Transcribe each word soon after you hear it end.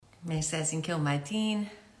مرسی از اینکه اومدین.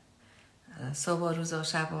 صبح و روز و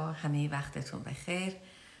شب و همه وقتتون بخیر.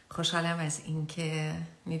 خوشحالم از اینکه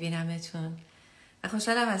میبینمتون و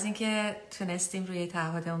خوشحالم از اینکه تونستیم روی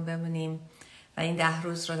تعهدمون بمونیم و این 10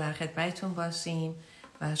 روز رو در خدمتتون باشیم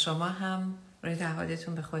و شما هم روی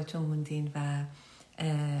تعهدتون به خودتون موندین و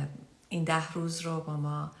این 10 روز رو با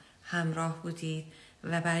ما همراه بودید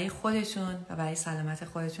و برای خودتون و برای سلامت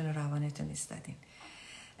خودتون و روانتون ایستادین.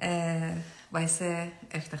 باعث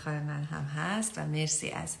افتخار من هم هست و مرسی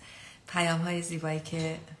از پیام های زیبایی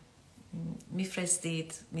که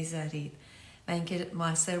میفرستید میذارید و اینکه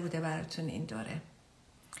موثر بوده براتون این دوره.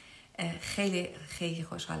 خیلی خیلی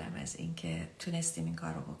خوشحالم از اینکه تونستیم این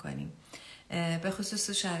کار رو بکنیم، به خصوص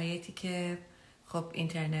تو شرایطی که خب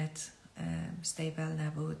اینترنت استیبل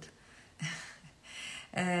نبود.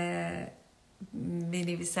 می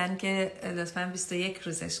نویسن که لطفاً 21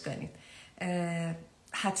 روزش کنید.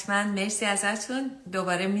 حتما مرسی ازتون.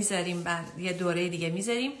 دوباره میذاریم، یه دوره دیگه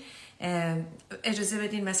میذاریم. اجازه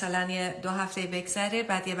بدین مثلا یه 2 هفته بگذره،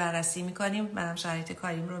 بعد یه بررسی میکنیم، منم شرایط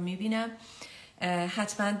کاریم رو میبینم.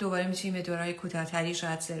 حتما دوباره میتونیم یه دورهای کوتاه‌تری،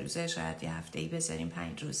 شاید 3 روزه، شاید یه هفته‌ای بذاریم،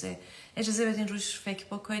 5 روزه. اجازه بدین روش فکر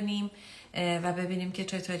بکنیم و ببینیم که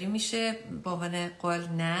چطوری میشه. با عنوان قول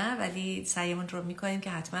نه، ولی سعیمون رو میکنیم که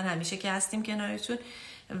حتما همیشه که هستیم کنارتون،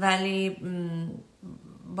 ولی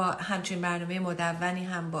با همچین برنامه مدونی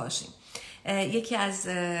هم باشیم. یکی از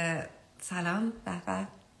سلام به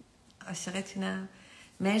عاشقتونم.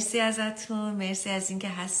 مرسی ازتون، مرسی از اینکه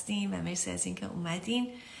هستیم و مرسی از اینکه اومدین.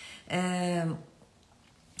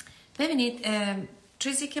 ببینید،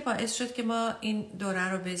 چیزی که باعث شد که ما این دوره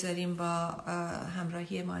رو بذاریم با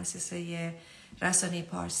همراهی مؤسسه رسانه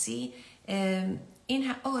پارسی،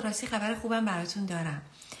 این راستی خبر خوبم براتون دارم.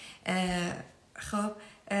 خب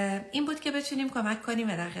این بود که بتونیم کمک کنیم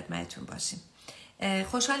و در خدمتتون باشیم.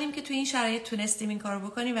 خوشحالیم که توی این شرایط تونستیم این کار رو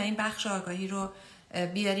بکنیم و این بخش آگاهی رو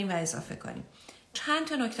بیاریم و اضافه کنیم. چند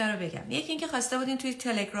تا نکته رو بگم. یکی اینکه خواسته بودین توی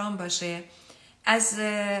تلگرام باشه. از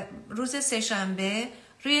روز سه‌شنبه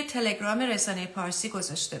روی تلگرام رسانه پارسی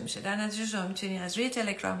گذاشته میشه. در نتیجه شما میتونید از روی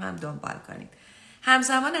تلگرام هم دنبال کنید.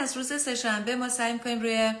 همزمان از روز سه‌شنبه ما سعی می‌کنیم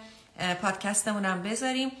روی پادکستمون هم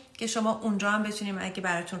بذاریم که شما اونجا هم بتونیم اگه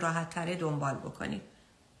براتون راحت تره دنبال بکنید.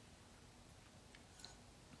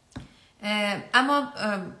 اما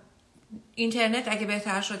اینترنت اگه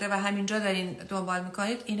بهتر شده و همینجا دارین دنبال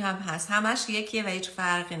میکنید، این هم هست. همش یکیه و هیچ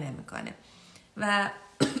فرقی نمیکنه. و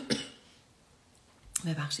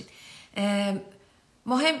ببخشید،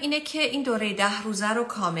 مهم اینه که این دوره 10 روزه رو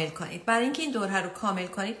کامل کنید. برای اینکه این دوره رو کامل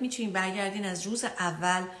کنید میتونید برگردین از روز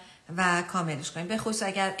اول و کاملش کنید، به خصوص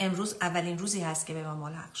اگر امروز اولین روزی هست که به ما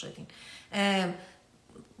ملحق شدین.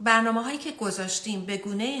 برنامه هایی که گذاشتیم به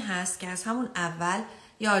گونه‌ای هست که از همون اول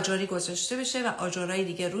یا آجری گذاشته بشه و آجرهای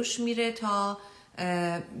دیگه روش میره تا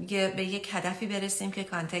به یک هدفی برسیم که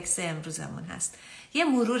کانتکست امروزمون هست. یه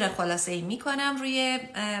مرور خلاصه‌ای میکنم روی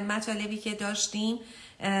مطالبی که داشتیم.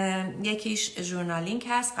 یکیش ژورنالینگ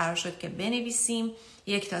هست. قرار شد که بنویسیم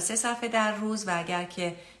 1 تا 3 صفحه در روز و اگر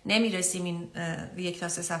که نمیرسیم این 1 تا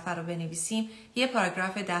 3 صفحه رو بنویسیم، یه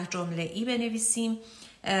پاراگراف 10 جمله‌ای بنویسیم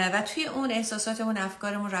و توی اون احساساتمون،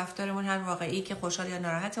 افکارمون، رفتارمون، هر واقعی که خوشحال یا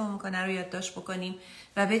ناراحتمون میکنه رو یادداشت بکنیم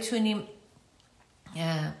و بتونیم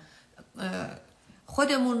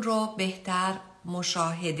خودمون رو بهتر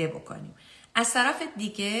مشاهده بکنیم. از طرف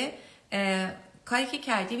دیگه کاری که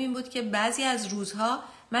کردیم این بود که بعضی از روزها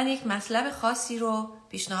من یک مطلب خاصی رو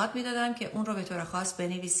پیشنهاد میدادم که اون رو به طور خاص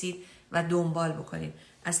بنویسید و دنبال بکنید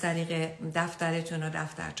از طریق دفترتون و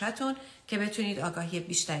دفترچتون که بتونید آگاهی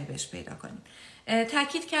بیشتری بهش پیدا کنید.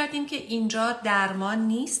 تاکید کردیم که اینجا درمان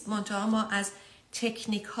نیست، منتها ما از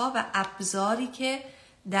تکنیک ها و ابزاری که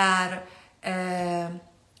در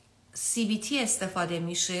CBT استفاده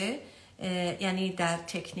میشه، یعنی در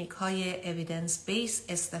تکنیک های evidence based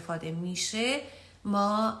استفاده میشه،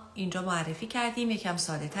 ما اینجا معرفی کردیم، یکم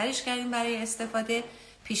ساده ترش کردیم برای استفاده،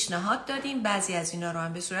 پیشنهاد دادیم. بعضی از اینا رو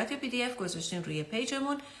هم به صورت PDF گذاشتیم روی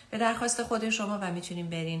پیجمون به درخواست خود شما و میتونیم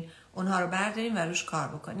برین اونها رو برداریم و روش کار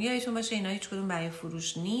بکنیم. یادتون باشه اینا هیچ کدوم برای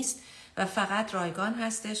فروش نیست و فقط رایگان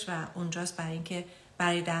هستش و اونجاست برای اینکه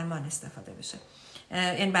برای درمان استفاده بشه،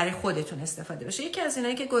 یعنی برای خودتون استفاده بشه. یکی از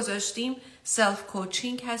اینایی که گذاشتیم سلف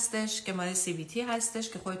کوچینگ هستش که مال CBT هستش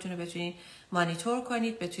که خودتون رو بتونید مانیتور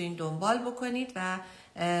کنید، بتونید دنبال بکنید و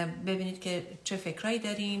ببینید که چه فکرایی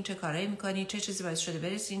دارین، چه کارایی میکنید، چه چیزی باعث شده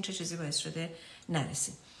برسین، چه چیزی باعث شده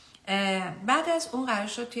نرسین. بعد از اون قرار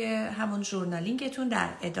شد توی همون ژورنالینگتون در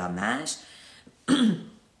ادامهش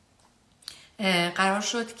قرار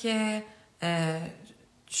شد که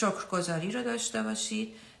شکرگزاری رو داشته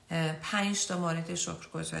باشید. 5 تا مورد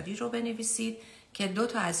شکرگزاری رو بنویسید که 2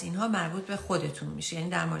 تا از اینها مربوط به خودتون میشه، یعنی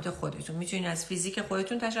در مورد خودتون. میتونید از فیزیک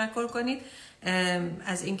خودتون تشکر کنید،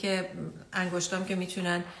 از اینکه انگشتام که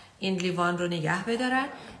میتونن این لیوان رو نگه بدارن،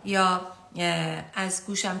 یا از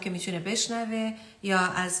گوشم که میتونه بشنوه، یا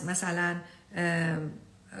از مثلا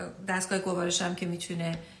دستگاه گوارشم که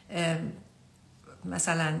میتونه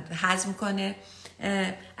مثلا هضم کنه،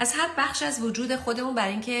 از هر بخش از وجود خودمون،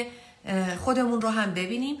 برای اینکه خودمون رو هم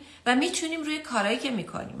ببینیم و میتونیم روی کارهایی که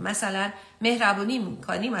میکنیم، مثلا مهربونی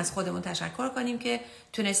میکنیم، از خودمون تشکر کنیم که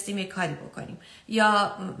تونستیم یک کاری بکنیم،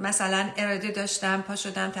 یا مثلا اراده داشتم، پا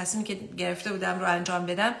شدم، تصمیمی که گرفته بودم رو انجام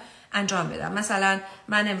بدم. مثلا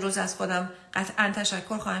من امروز از خودم قطعا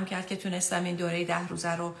تشکر خواهم کرد که تونستم این دوره 10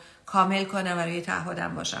 روزه رو کامل کنم و روی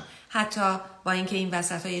تعهدم باشم، حتی با اینکه این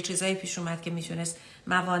وسط ها یه چیزایی پیش اومد که میتونست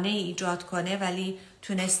موانعی ایجاد کنه، ولی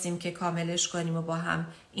تونستیم که کاملش کنیم و با هم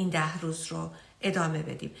این 10 روز رو ادامه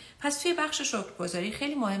بدیم. پس توی بخش شکرگزاری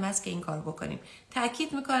خیلی مهم است که این کار بکنیم.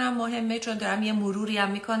 تاکید میکنم مهمه، چون دارم یه مروری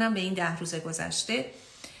هم میکنم به این 10 روز گذشته.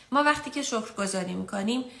 ما وقتی که شکرگزاری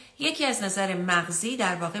میکنیم، یکی از نظر مغزی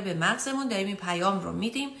در واقع به مغزمون داریم این پیام رو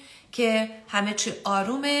میدیم که همه چی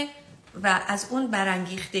آرومه و از اون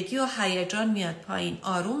برانگیختگی و هیجان میاد پایین،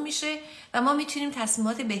 آروم میشه و ما میتونیم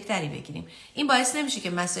تصمیمات بهتری بگیریم. این باعث نمیشه که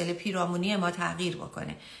مسائل پیرامونی ما تغییر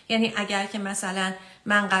بکنه. یعنی اگر که مثلا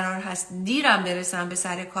من قرار هست دیرم برسم به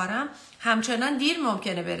سر کارم، همچنان دیر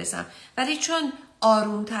ممکنه برسم، ولی چون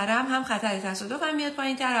آرومترم، هم خطر تصادفم میاد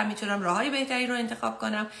پایین‌تر، هم میتونم راههای بهتری رو انتخاب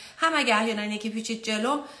کنم، هم اگه احیانا یکی پیچید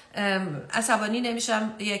جلوم عصبانی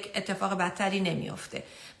نمیشم، یک اتفاق بدتری نمیفته.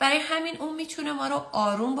 برای همین اون میتونه ما رو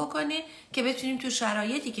آروم بکنه که بتونیم تو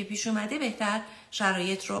شرایطی که پیش اومده بهتر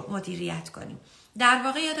شرایط رو مدیریت کنیم. در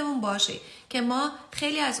واقع یادمون باشه که ما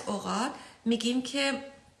خیلی از اوقات میگیم که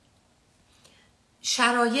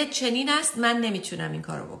شرایط چنین است، من نمیتونم این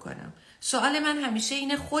کارو بکنم. سوال من همیشه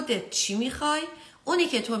اینه، خودت چی میخوای؟ اونی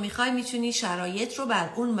که تو میخوای میتونی شرایط رو بر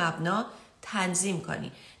اون مبنا تنظیم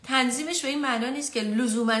کنی. تنظیمش به این معنا نیست که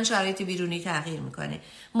لزوما شرایط بیرونی تغییر میکنه.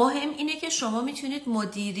 مهم اینه که شما میتونید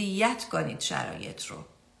مدیریت کنید شرایط رو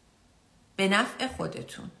به نفع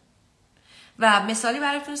خودتون. و مثالی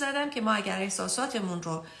براتون زدم که ما اگر احساساتمون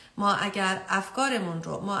رو، ما اگر افکارمون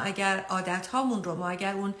رو، ما اگر عادتهامون رو، ما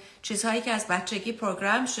اگر اون چیزهایی که از بچگی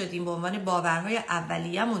پروگرام شدیم به عنوان باورهای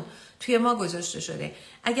اولیه‌مون توی ما گذاشته شده،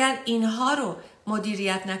 اگر اینها رو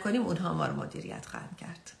مدیریت نکنیم، اونها ما رو مدیریت خواهند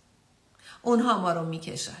کرد. اونها ما رو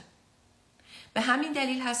میکشن. به همین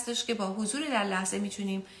دلیل هستش که با حضور در لحظه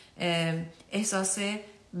میتونیم احساس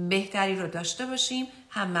بهتری رو داشته باشیم،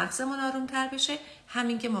 هم مغزمون آرومتر بشه،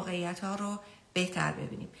 همین که موقعیت‌ها رو بهتر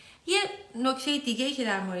ببینیم. یه نکته دیگه‌ای که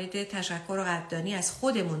در مورد تشکر و قدردانی از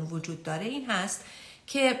خودمون وجود داره این هست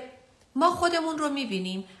که ما خودمون رو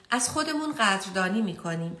میبینیم، از خودمون قدردانی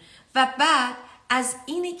میکنیم و بعد از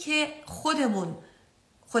اینی که خودمون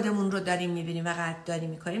رو داریم میبینیم و قدردانی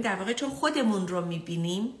میکنیم، در واقع چون خودمون رو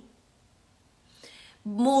میبینیم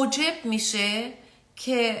موجب میشه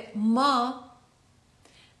که ما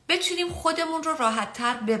بتونیم خودمون رو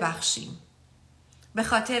راحت‌تر ببخشیم، به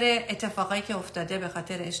خاطر اتفاقایی که افتاده، به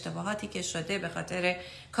خاطر اشتباهاتی که شده، به خاطر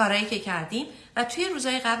کارهایی که کردیم. و توی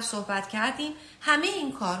روزهای قبل صحبت کردیم همه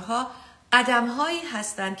این کارها قدم‌هایی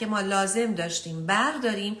هستند که ما لازم داشتیم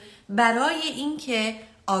برداریم برای اینکه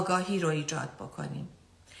آگاهی رو ایجاد بکنیم.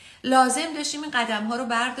 لازم داشتیم این قدم‌ها رو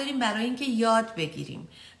برداریم برای اینکه یاد بگیریم،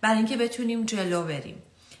 برای اینکه بتونیم جلو بریم.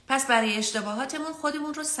 پس برای اشتباهاتمون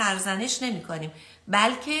خودمون رو سرزنش نمی‌کنیم،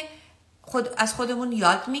 بلکه از خودمون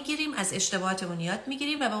یاد میگیریم، از اشتباهاتمون یاد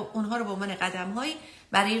میگیریم و اونها رو به عنوان قدم‌هایی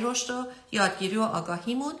برای رشد و یادگیری و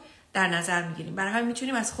آگاهیمون در نظر میگیریم. برای همین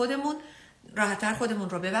میتونیم از خودمون راحت‌تر خودمون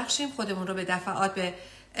رو ببخشیم، خودمون رو به دفعات به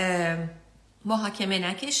محاکمه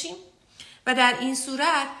نکشیم و در این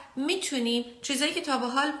صورت میتونیم چیزایی که تا به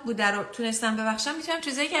حال بوده رو تونستم ببخشم، میتونم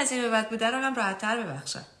چیزایی که از این به بعد بوده رو هم راحت‌تر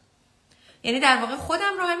ببخشم. یعنی در واقع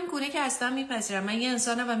خودم رو همین گونه که هستم میپذیرم. من یه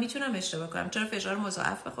انسانم و میتونم اشتباه کنم، چرا فشار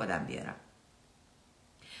مضاعف به خودم بیارم؟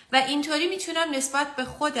 و اینطوری میتونم نسبت به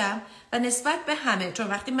خودم و نسبت به همه، چون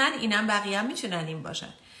وقتی من اینم بقیه هم میتونن این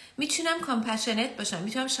باشن، میتونم کامپشنت باشم،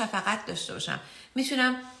 میتونم شفقت داشته باشم،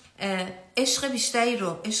 میتونم عشق بیشتری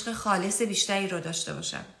رو، عشق خالص بیشتری رو داشته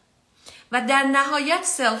باشم و در نهایت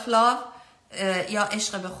سلف لاو یا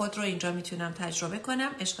عشق به خود رو اینجا میتونم تجربه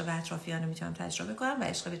کنم، عشق به اطرافیان رو میتونم تجربه کنم و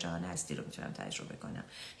عشق به جهان هستی رو میتونم تجربه کنم.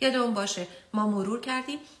 یادمون باشه ما مرور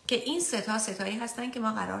کردیم که این ستایی هستن که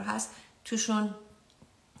ما قرار هست توشون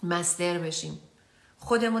مستر بشیم.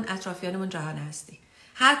 خودمون، اطرافیانمون، جهان هستی.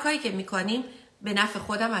 هر کاری که میکنیم به نفع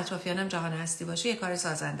خودم، اطرافیانم، جهان هستی باشه یه کار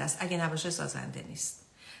سازنده است. اگه نباشه سازنده نیست.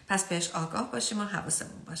 پس بهش آگاه باشیم و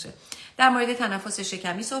حواسمون باشه. در مورد تنفس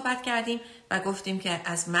شکمی صحبت کردیم و گفتیم که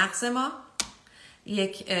از مغز ما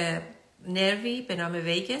یک نروی به نام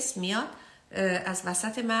ویگس میاد از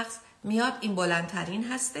وسط مغز میاد، این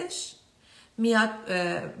بلندترین هستش، میاد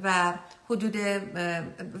و حدود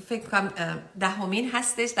فکر کنم دهمین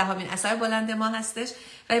هستش، دهمین اثر بلند ما هستش،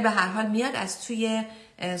 ولی به هر حال میاد از توی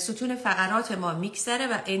ستون فقرات ما میگذره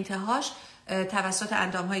و انتهاش توسط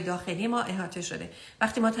اندامهای داخلی ما احاطه شده.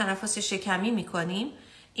 وقتی ما تنفس شکمی میکنیم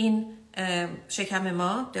این شکم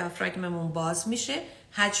ما دیافراگممون باز میشه،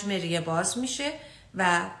 حجم ریه باز میشه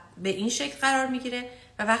و به این شکل قرار میگیره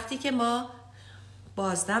و وقتی که ما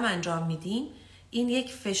بازدم انجام میدیم این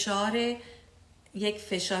یک فشار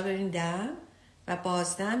ببین دم و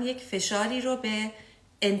بازدم یک فشاری رو به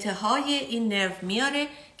انتهای این نرو میاره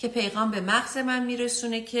که پیغام به مغز من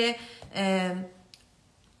میرسونه که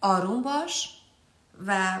آروم باش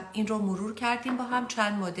و این رو مرور کردیم با هم.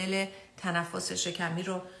 چند مدل تنفس شکمی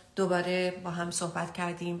رو دوباره با هم صحبت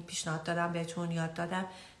کردیم، پیشنهاد دادم بهتون، یاد دادم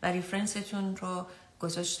و ریفرنستون رو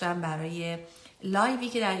گذاشتم برای لایوی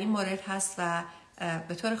که در این مورد هست و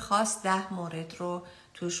به طور خاص 10 مورد رو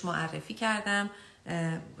توش معرفی کردم.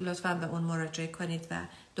 لطفاً به اون مراجعه کنید و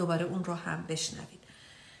دوباره اون رو هم بشنوید.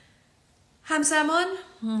 همزمان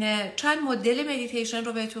چند مدل مدیتیشن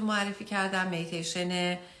رو بهتون معرفی کردم.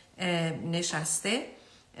 مدیتیشن نشسته،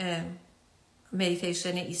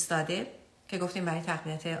 مدیتیشن ایستاده که گفتیم برای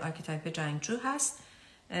تقویت آرکیتایپ جنگجو هست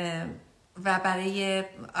و برای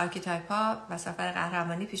آرکیتایپ ها و سفر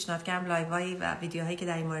قهرمانی پیشنهاد کردم لایوهایی و ویدیوهایی که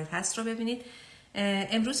در این مورد هست رو ببینید.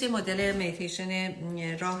 امروز یه مدل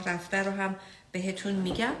مدیتیشن راه رفته رو هم بهتون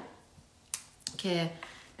میگم که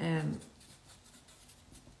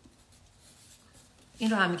این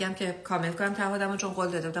رو هم میگم که کامل کنم تعهدمو، چون قول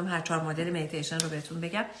داده بودم هر 4 مدل مدیتیشن رو بهتون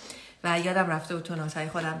بگم و یادم رفته بود تو نوت‌های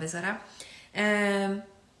خودم بذارم.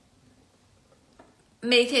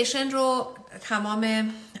 مدیتیشن رو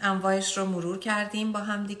تمام انواعش رو مرور کردیم با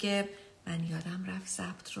هم دیگه. من یادم رفت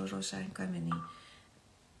ضبط رو روشن کنم، یعنی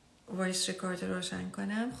وایس ریکورد رو روشن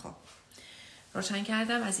کنم. خب روشن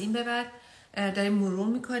کردم. از این به بعد داریم مرور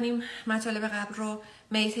میکنیم مطالب قبل رو.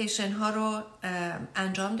 مدیتیشن ها رو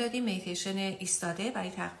انجام دادیم. مدیتیشن ایستاده برای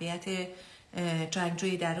تقویت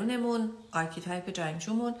جنگجوی درونمون، آرکیتایپ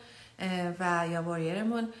جنگجومون و یا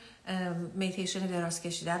واریرمون. مدیتیشن دراز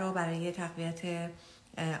کشیده رو برای تقویت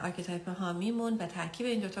آرکیتایپ حامیمون و ترکیب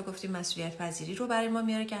این دوتا گفتیم مسئولیت پذیری رو برای ما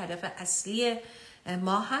میاره که هدف اصلی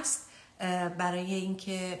ما هست برای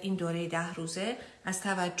اینکه این دوره 10 روزه از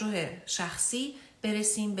توجه شخصی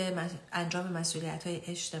برسیم به انجام مسئولیت‌های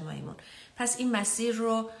اجتماعیمون. پس این مسیر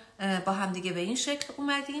رو با هم دیگه به این شکل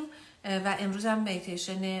اومدیم و امروز هم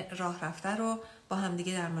مدیتیشن راه رفته رو با هم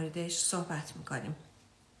دیگه در موردش صحبت میکنیم.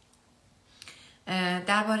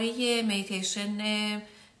 درباره مدیتیشن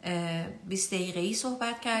 20 دقیقه‌ای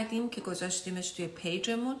صحبت کردیم که گذاشتیمش توی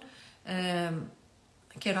پیجمون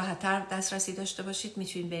که راحت‌تر دسترسی داشته باشید.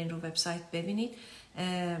 میتونید به این رو وبسایت ببینید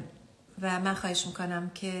و من خواهش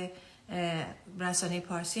میکنم که رسانه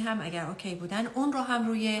پارسی هم اگر اوکی بودن اون رو هم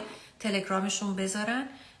روی تلگرامشون بذارن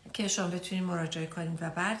که شما بتونید مراجعه کنید و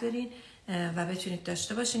بردارین و بتونید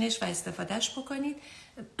داشته باشینش و استفادهش بکنید.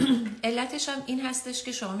 علتش هم این هستش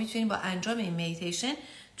که شما میتونید با انجام این مدیتیشن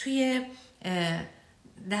توی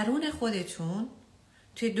درون خودتون،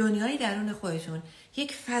 توی دنیای درون خودتون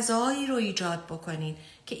یک فضایی رو ایجاد بکنید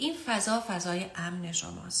که این فضا فضای امن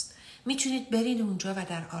شماست. میتونید برید اونجا و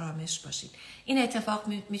در آرامش باشید. این اتفاق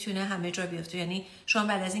میتونه همه جا بیفته. یعنی شما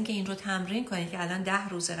بعد از اینکه این رو تمرین کنید که الان 10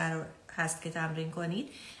 روز قرار هست که تمرین کنید،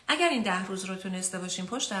 اگر این 10 روز رو تونسته باشین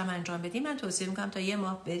پشت هم انجام بدین، من توصیه میکنم تا 1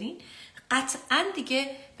 ماه برین. قطعاً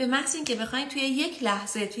دیگه به محض اینکه بخواید توی یک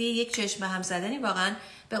لحظه توی یک چشم هم زدنی واقعاً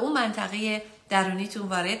به اون منطقه درونیتون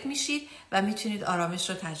وارد میشید و میتونید آرامش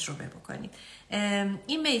رو تجربه بکنید.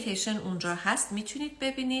 این مدیتیشن اونجا هست، میتونید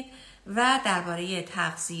ببینید و درباره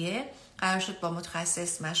تغذیه قرار شد با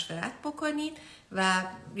متخصص مشورت بکنید و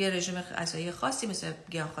یه رژیم غذایی خاصی مثل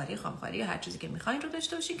گیاهخواری، خامخواری یا هر چیزی که میخواین رو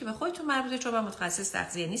داشته باشین که به خودتون مربوطه، چون من متخصص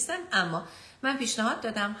تغذیه نیستم. اما من پیشنهاد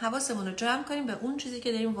دادم حواسمون رو جمع کنیم به اون چیزی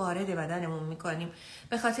که داریم وارد بدنمون میکنیم،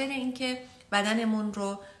 به خاطر اینکه بدنمون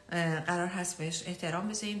رو قرار هست بهش احترام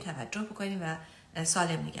بذاریم، توجه بکنیم و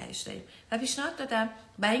سالم نگهش داریم. و پیشنهاد دادم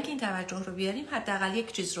برای اینکه این توجه رو بیاریم حداقل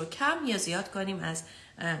یک چیز رو کم یا زیاد کنیم از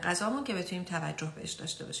غذامون که بتونیم توجه بهش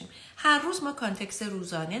داشته باشیم. هر روز ما کانتکست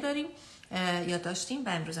روزانه داریم یا داشتیم و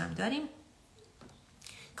امروز هم داریم.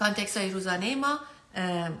 کانتکست های روزانه ما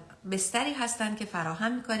بستری هستن که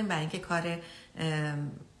فراهم میکنیم برای اینکه کار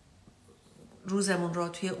روزمون رو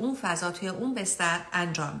توی اون فضا، توی اون بستر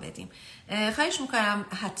انجام بدیم. خواهش میکنم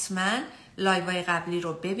حتما لایوهای قبلی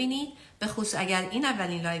رو ببینید، به خصوص اگر این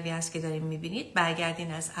اولین لایوی هست که داریم میبینید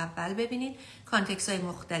برگردین از اول ببینید. کانتکست های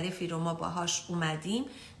مختلفی رو ما باهاش اومدیم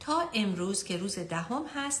تا امروز که روز 10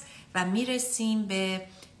 هست و میرسیم به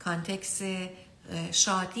کانتکست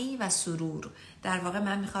شادی و سرور. در واقع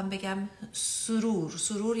من میخوام بگم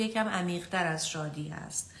سرور یکم عمیق‌تر از شادی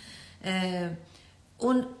هست.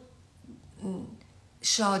 اون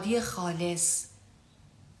شادی خالص،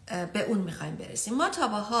 به اون میخوایم برسیم. ما تا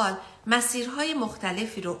به حال مسیرهای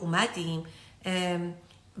مختلفی رو اومدیم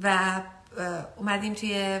و اومدیم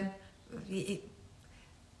توی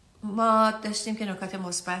ما داشتیم که نکات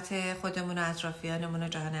مثبت خودمون و اطرافیانمون و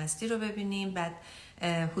جهان هستی رو ببینیم، بعد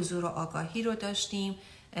حضور و آگاهی رو داشتیم،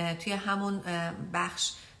 توی همون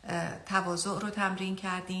بخش تواضع رو تمرین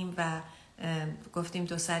کردیم و گفتیم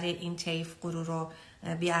دو سر این طیف غرور و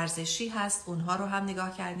بی‌ارزشی هست، اونها رو هم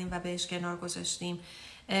نگاه کردیم و بهش کنار گذاشتیم.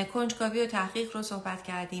 کنجکاوی و تحقیق رو صحبت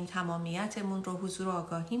کردیم، تمامیتمون رو، حضور و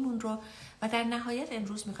آگاهیمون رو، و در نهایت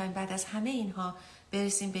امروز میخوایم بعد از همه اینها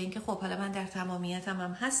برسیم به اینکه خب حالا من در تمامیتم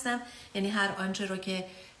هم هستم، یعنی هر آنچه رو که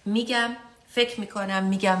میگم، فکر میکنم،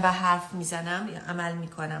 میگم و حرف میزنم یا عمل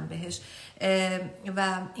میکنم بهش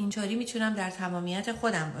و اینطوری میتونم در تمامیت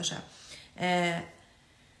خودم باشم.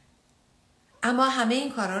 اما همه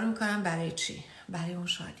این کارا رو میکنم برای چی؟ برای اون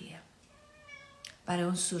شادیه، برای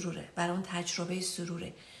اون سروره، برای اون تجربه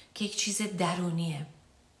سروره که یک چیز درونیه،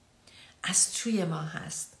 از توی ما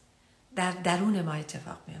هست، در درون ما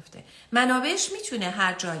اتفاق میفته. منابعش میتونه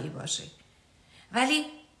هر جایی باشه ولی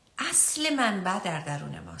اصل منبع در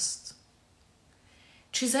درون ماست.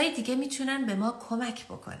 چیزهای دیگه میتونن به ما کمک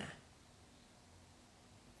بکنن،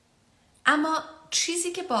 اما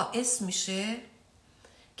چیزی که باعث میشه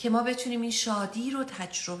که ما بتونیم این شادی رو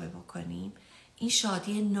تجربه بکنیم، این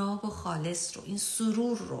شادی ناب و خالص رو، این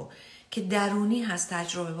سرور رو که درونی هست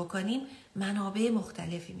تجربه بکنیم، منابع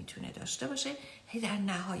مختلفی میتونه داشته باشه، در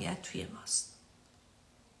نهایت توی ماست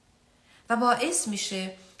و باعث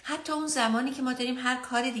میشه حتی اون زمانی که ما داریم هر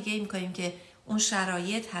کار دیگه میکنیم که اون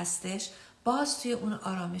شرایط هستش، باز توی اون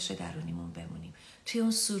آرامش درونیمون بمونیم، توی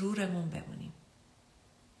اون سرورمون بمونیم.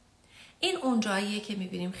 این اون جاییه که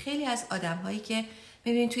میبینیم خیلی از آدم‌هایی که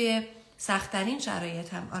میبینیم توی سخت‌ترین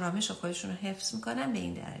شرایط هم آرامش خودشون رو حفظ میکنن، به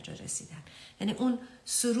این درجه رسیدن. یعنی اون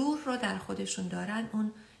سرور رو در خودشون دارن،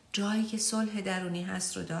 اون جایی که صلح درونی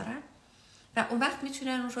هست رو دارن و اون وقت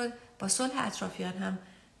میتونن اون رو با صلح اطرافیان هم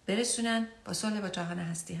برسونن، با صلح با جهان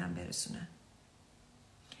هستی هم برسونن.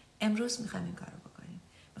 امروز میخوایم این کار رو بکنیم.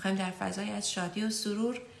 میخوایم در فضای از شادی و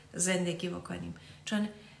سرور زندگی بکنیم، چون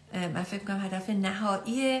من فکر میکنم هدف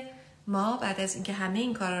نهایی ما بعد از اینکه همه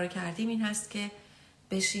این کارا رو کردیم این هست که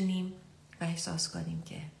بشینیم و احساس کنیم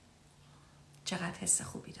که چقدر حس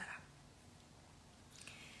خوبی دارم.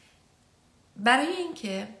 برای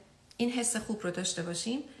اینکه این حس خوب رو داشته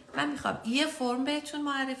باشیم، من میخوام یه فرم بهتون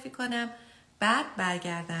معرفی کنم، بعد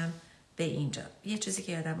برگردم به اینجا. یه چیزی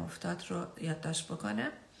که یادم افتاد رو یادداشت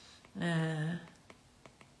بکنم.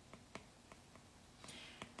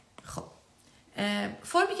 خب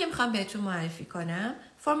فرمی که میخوام بهتون معرفی کنم،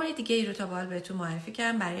 فرمای دیگه ای رو تا به حال بهتون معرفی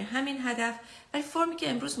کردم برای همین هدف، ولی فرمی که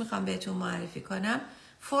امروز میخوام بهتون معرفی کنم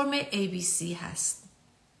فرم ABC هست.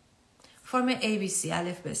 فرم ABC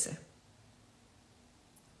الف ب س،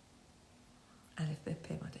 الف ب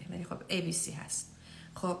پ ما داریم، ولی خب ABC هست.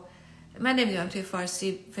 خب من نمیدونم توی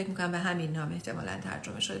فارسی فکر میکنم به همین نام احتمالاً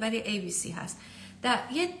ترجمه شده، ولی ABC هست. در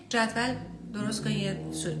یه جدول درست کنید،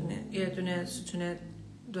 یه دونه ستون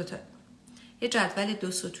یه جدول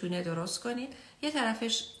 2 ستونه درست کنید. یه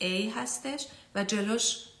طرفش A هستش و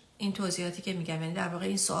جلوش این توضیحاتی که میگم، یعنی در واقع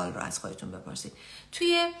این سوال رو از خودتون بپرسید.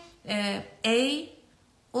 توی A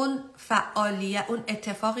اون فعالیت، اون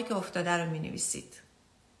اتفاقی که افتاده رو مینویسید.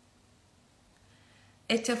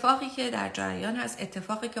 اتفاقی که در جریان هست،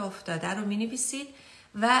 اتفاقی که افتاده رو مینویسید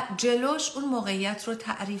و جلوش اون موقعیت رو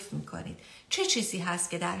تعریف میکنید. چه چیزی هست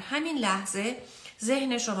که در همین لحظه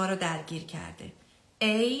ذهن شما رو درگیر کرده؟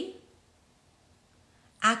 A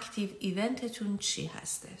اکتیو ایونتتون چی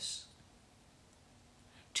هستش؟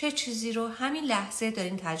 چه چیزی رو همین لحظه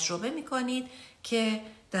دارین تجربه میکنید که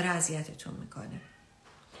داره اذیتتون میکنه؟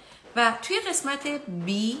 و توی قسمت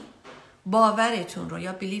B باورتون رو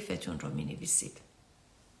یا بیلیفتون رو مینویسید.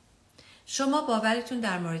 شما باورتون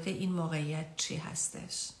در مورد این موقعیت چی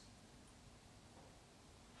هستش؟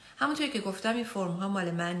 همونطوری که گفتم این فرم ها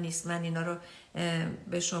مال من نیست، من اینا رو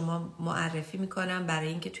به شما معرفی میکنم برای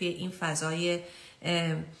اینکه توی این فضای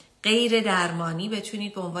غیر درمانی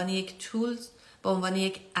بتونید به عنوان یک تول، به عنوان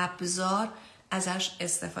یک ابزار ازش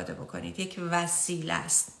استفاده بکنید. یک وسیله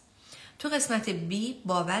است. تو قسمت B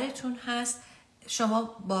باورتون هست شما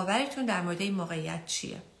باورتون در مورد این موقعیت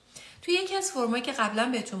چیه؟ توی یکی از فرمایی که قبلا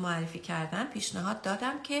بهتون معرفی کردم پیشنهاد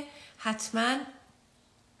دادم که حتما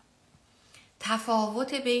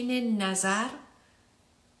تفاوت بین نظر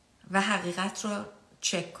و حقیقت رو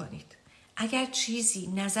چک کنید. اگر چیزی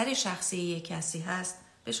نظر شخصی یک کسی هست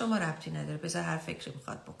به شما ربطی نداره، بذار هر فکری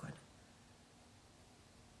میخواد بکنه.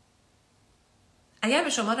 اگر به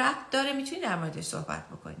شما ربط داره میتونید در موردش صحبت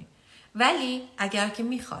بکنید، ولی اگر که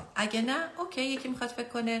میخواد، اگه نه اوکی، یکی میخواد فکر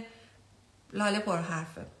کنه لاله پر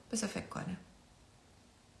حرفه، بذار فکر کنه.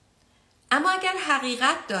 اما اگر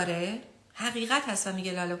حقیقت داره، حقیقت هست و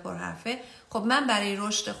میگه لاله پر حرفه، خب من برای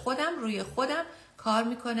رشد خودم روی خودم کار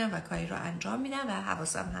میکنم و کاری رو انجام میدم و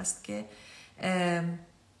حواسم هست که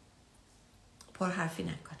پر حرفی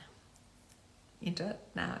نکنم.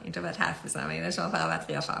 اینجا باید حرف بزنم، اینجا شما فقط باید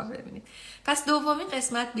قیافه هم ببینید. پس دومین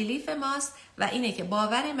قسمت بیلیف ماست و اینه که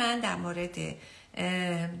باور من در مورد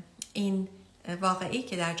این واقعی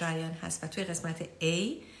که در جریان هست و توی قسمت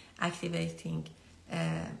A Activating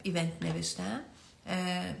Event نوشتم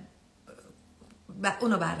و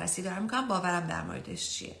اونو بررسی دارم میکنم، باورم در موردش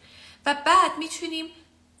چیه. و بعد میتونیم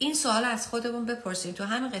این سوال از خودمون بپرسیم تو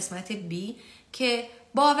همین قسمت B که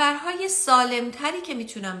باورهای سالمتری که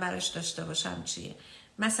میتونم براش داشته باشم چیه.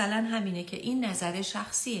 مثلا همینه که این نظر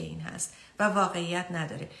شخصی این هست و واقعیت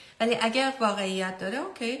نداره، ولی اگر واقعیت داره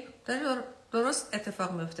اوکی، داره درست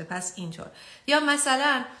اتفاق میفته، پس اینطور. یا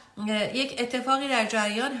مثلا یک اتفاقی در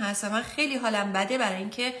جریان هست و من خیلی حالم بده برای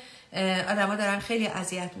اینکه آدما دارن خیلی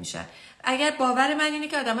اذیت میشن. اگر باور من اینه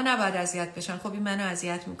که آدما نباید اذیت بشن، خب این منو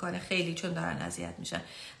اذیت میکنه خیلی چون دارن اذیت میشن،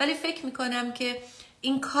 ولی فکر میکنم که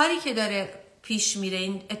این کاری که داره پیش میره،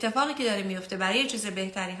 این اتفاقی که داره میفته برای یه چیز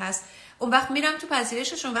بهتری هست، اون وقت میرم تو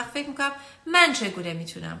پذیرشش، اون وقت فکر میکنم من چگونه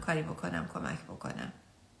میتونم کاری بکنم، کمک بکنم.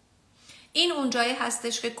 این اون جایی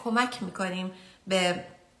هستش که کمک میکنیم به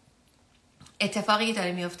اتفاقی که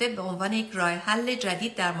داره میفته به عنوان یک راه حل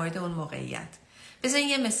جدید در مورد اون موقعیت. بذارین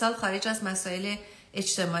یه مثال خارج از مسائل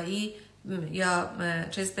اجتماعی یا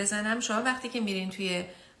چیز بزنم. شما وقتی که میرین توی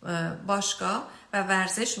باشگاه و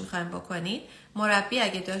ورزش میخواین بکنید، مربی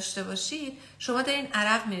اگه داشته باشید، شما دارین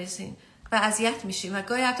عرق میریزین و اذیت میشین و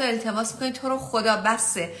گاهی حتی التماس میکنین تو رو خدا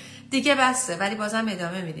بسه دیگه بسه، ولی بازم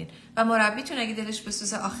ادامه میدین و مربیتون اگه دلش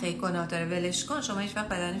بسوزه آخه گناه داره ولش کن، شما هیچ وقت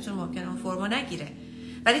بدنتون ممکنه اون فرمو نگیره،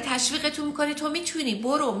 ولی تشویقتون میکنه تو میتونی،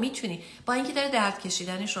 برو میتونی، با اینکه داره درد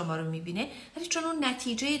کشیدن شما رو میبینه، ولی چون اون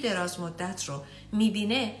نتیجه دراز مدت رو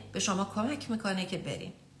میبینه به شما کمک میکنه که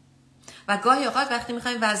برین. و گاهی اوقات وقتی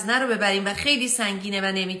میخوایم وزنه رو ببریم و خیلی سنگینه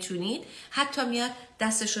و نمیتونید، حتی میاد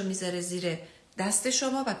دستش رو میذاره زیر دست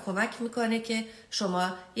شما و کمک میکنه که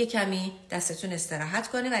شما یه کمی دستتون استراحت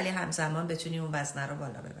کنه ولی همزمان بتونی اون وزنه رو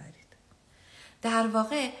بالا ببرید. در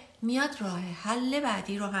واقع میاد راه حل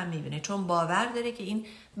بعدی رو هم میبینه، چون باور داره که این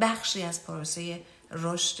بخشی از پروسه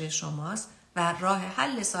رشد شماست و راه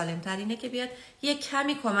حل سالمتر اینه که بیاد یه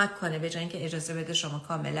کمی کمک کنه به جای اینکه اجازه بده شما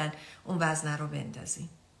کاملا اون وزنه رو بندازین.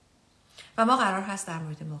 و ما قرار هست در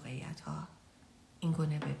مورد موقعیت ها این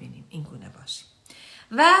گونه ببینیم، این گونه باشیم.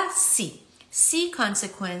 و C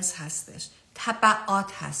consequence هستش،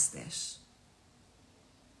 تبعات هستش.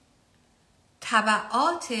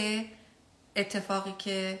 تبعات اتفاقی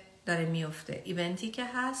که داره میفته، ایونتی که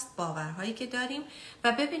هست، باورهایی که داریم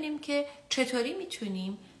و ببینیم که چطوری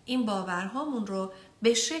میتونیم این باورهامون رو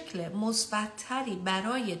به شکل مثبت‌تری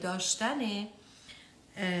برای داشتن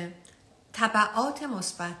تبعات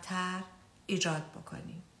مثبت‌تر ایجاد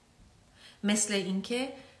بکنیم. مثل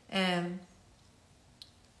اینکه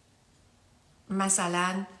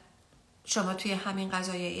مثلا شما توی همین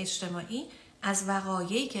قضایای اجتماعی از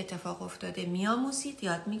وقایعی که اتفاق افتاده میآموزید،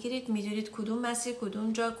 یاد میگیرید، میدونید کدوم مسیر،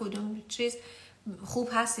 کدوم جا، کدوم چیز خوب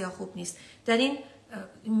هست یا خوب نیست، دارین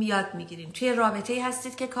یاد میگیریم. توی رابطه‌ای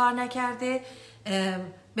هستید که کار نکرده،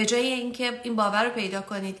 به جای اینکه این باور رو پیدا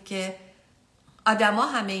کنید که آدما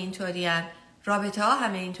همه اینطورین، رابطه ها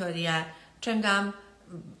همه اینطورین، چه می‌دونم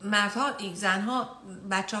مردها، زنها،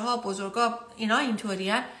 بچه‌ها، بزرگا اینا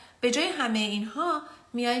اینطورین، به جای همه اینها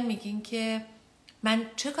میایین میگین که من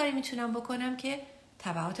چه کاری میتونم بکنم که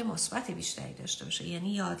تبعات مثبت بیشتری داشته باشه.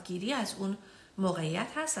 یعنی یادگیری از اون موقعیت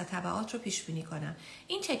هست و تبعات رو پیش بینی کنم.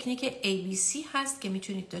 این تکنیک ABC هست که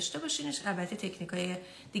میتونید داشته باشینش. البته تکنیکای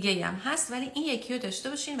دیگه هم هست ولی این یکی رو داشته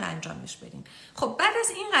باشین و انجامش بدین. خب بعد از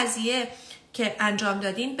این قضیه که انجام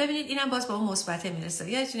دادین، ببینید اینم باز به اون مثبته میرسه.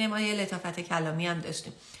 یادتونه ما یه لطافت کلامی هم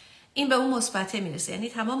داشتیم، این به اون مثبته میرسه، یعنی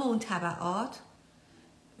تمام اون تبعات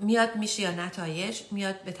میاد میشه یا نتایج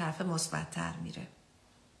میاد به طرف مثبت‌تر میره.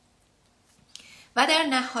 و در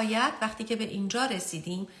نهایت وقتی که به اینجا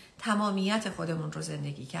رسیدیم، تمامیت خودمون رو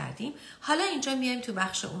زندگی کردیم، حالا اینجا میایم تو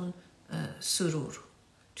بخش اون سرور.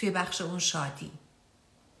 توی بخش اون شادی.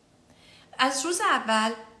 از روز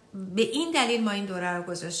اول به این دلیل ما این دوره رو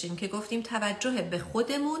گذاشتیم که گفتیم توجه به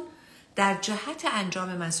خودمون در جهت انجام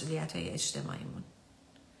مسئولیت‌های اجتماعیمون.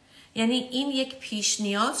 یعنی این یک پیش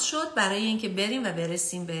نیاز شد برای اینکه بریم و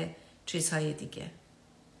برسیم به چیزهای دیگه،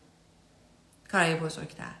 کارهای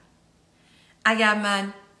بزرگتر. اگر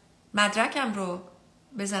من مدرکم رو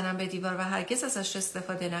بزنم به دیوار و هرگز ازش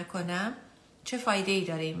استفاده نکنم، چه فایده ای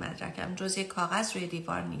داره این مدرکم؟ جز یک کاغذ روی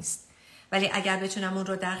دیوار نیست. ولی اگر بتونم اون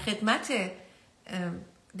رو در خدمت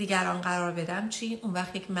دیگران قرار بدم، چی؟ اون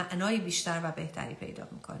وقت یک معنای بیشتر و بهتری پیدا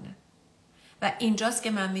میکنه. و اینجاست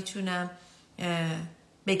که من میتونم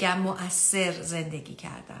بگم مؤثر زندگی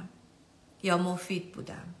کردم یا مفید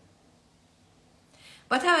بودم.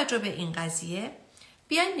 با توجه به این قضیه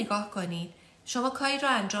بیاین نگاه کنید، شما کاری رو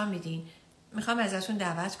انجام میدین، میخوام ازتون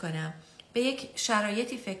دعوت کنم به یک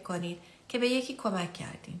شرایطی فکر کنید که به یکی کمک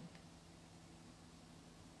کردین.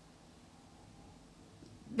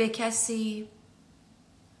 به کسی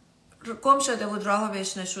گم شده بود، راهو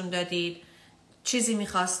بهش نشون دادید، چیزی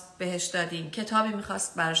میخواست بهش دادین، کتابی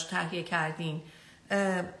میخواست براش تهیه کردین،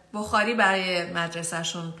 بخاری برای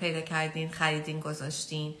مدرسهشون پیدا کردین، خریدین،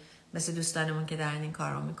 گذاشتین، مثل دوستانمون که دارن این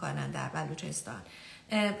کار رو میکنن در بلوچستان.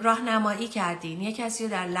 راهنمایی کردین، یک کسی رو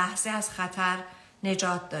در لحظه از خطر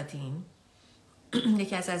نجات دادین.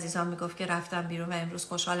 یکی از عزیزان میگفت که رفتم بیرون و امروز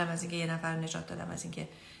خوشحالم از اینکه یه نفر نجات دادم از اینکه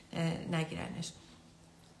نگیرنش.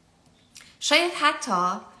 شاید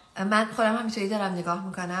حتی من خودم همینطوری دارم نگاه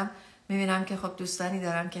میکنم، میبینم که خب دوستانی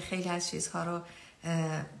دارم که خیلی از چیزها رو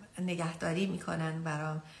نگهداری میکنن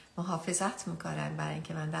برام، محافظت میکنن برای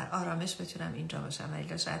اینکه من در آرامش بتونم اینجا باشم،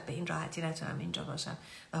 ولی شاید به این راحتی نتونم اینجا باشم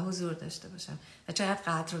و حضور داشته باشم و چقدر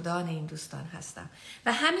قدردان این دوستان هستم.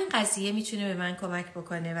 و همین قضیه میتونه به من کمک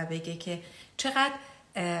بکنه و بگه که چقدر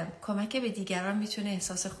کمک به دیگران میتونه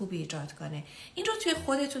احساس خوبی ایجاد کنه. این رو توی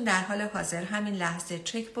خودتون در حال حاضر همین لحظه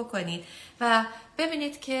چک بکنید و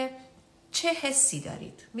ببینید که چه حسی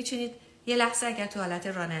دارید. میتونید یه لحظه اگر تو حالت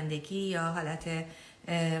رانندگی یا حالت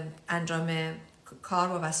انجام کار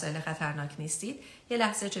با وسایل خطرناک نیستید، یه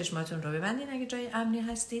لحظه چشماتون رو ببندید اگه جای امنی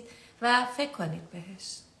هستید و فکر کنید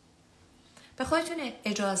بهش. به خودتون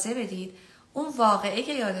اجازه بدید اون واقعه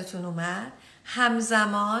که یادتون اومد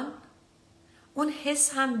همزمان اون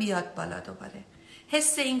حس هم بیاد بالا دوباره.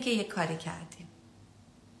 حس این که یه کاری کردیم،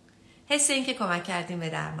 حس این که کمک کردیم به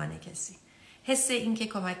درمان کسی، حس این که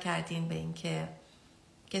کمک کردیم به این که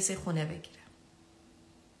کسی خونه بگیره،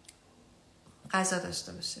 غذا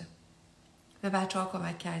داشته باشه، به بچه‌ها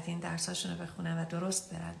کمک کردین درساشون رو بخونن و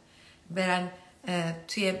درست برن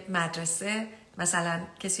توی مدرسه، مثلا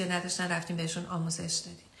کسی رو نداشتن رفتیم بهشون آموزش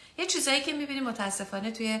دادین. یه چیزایی که میبینیم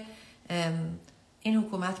متاسفانه توی این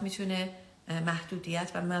حکومت میتونه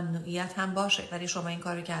محدودیت و ممنوعیت هم باشه، ولی شما این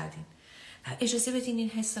کارو کردین. اجازه بدین این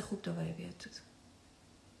حس خوب دوباره بیاد تو.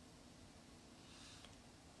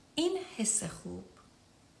 این حس خوب،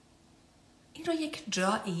 این رو یک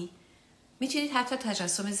جایی میتونید حتی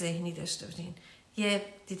تجسم ذهنی داشته باشین. یه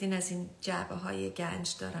دیدین از این جعبه های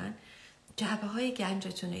گنج دارن، جعبه های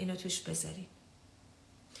گنجتون اینو توش بذارین.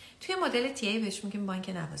 توی مدل تی ای بهش میگیم بانک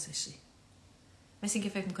نوازشی. مثل اینکه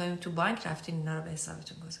فکر میکنیم تو بانک رفتین اینا رو به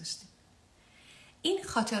حسابتون گذاشتین. این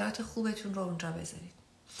خاطرات خوبتون رو اونجا بذارید.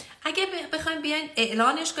 اگه بخوایم بیاین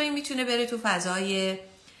اعلانش کنیم میتونه بره تو فضای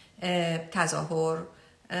تظاهر،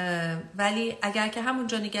 ولی اگر که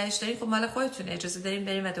همونجا نگهش دارین خب مال خودتونه، اجازه دارین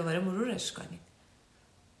بریم و دوباره مرورش کنید.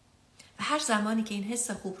 و هر زمانی که این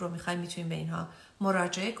حس خوب رو میخواین میتونین به اینها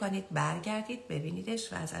مراجعه کنید، برگردید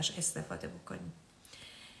ببینیدش و ازش استفاده بکنید.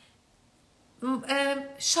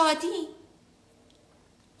 شادی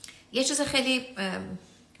یه چیز خیلی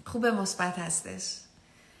خوب مثبت هستش،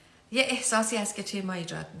 یه احساسی هست که توی ما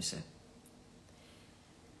ایجاد میشه.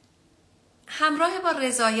 همراه با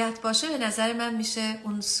رضایت باشه به نظر من میشه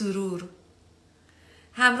اون سرور،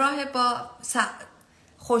 همراه با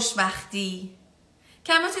خوشبختی،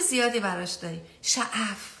 کلمات زیادی براش داریم.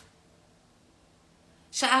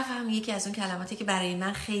 شعف هم یکی از اون کلماتی که برای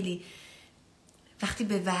من خیلی وقتی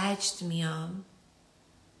به وجد میام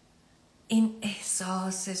این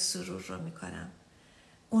احساس سرور رو میکنم،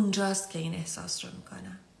 اونجاست که این احساس رو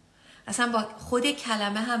میکنم. اصلا با خود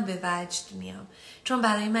کلمه هم به وجد میام، چون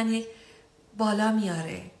برای من یک بالا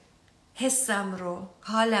میاره، حسم رو،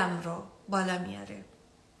 حالم رو بالا میاره.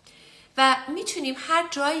 و میتونیم هر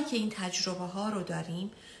جایی که این تجربه ها رو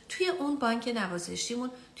داریم توی اون بانک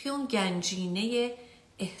نوازشیمون، توی اون گنجینه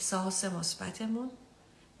احساس مثبتمون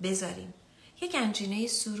بذاریم. یه گنجینه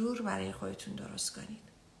سرور برای خودتون درست کنید.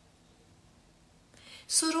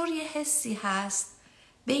 سرور یه حسی هست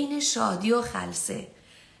بین شادی و خلسه،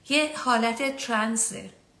 یه حالت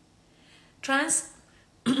ترانسه. ترانس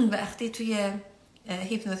وقتی توی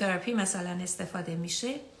هیپنوتراپی مثلا استفاده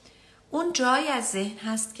میشه، اون جایی از ذهن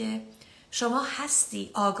هست که شما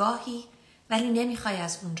هستی، آگاهی، ولی نمیخوای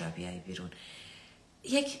از اونجا بیای بیرون.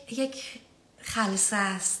 یک خلسه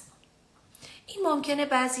است. این ممکنه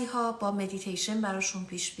بعضی ها با مدیتیشن براشون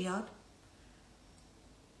پیش بیاد.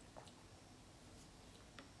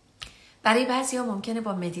 برای بعضی ها ممکنه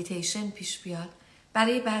با مدیتیشن پیش بیاد.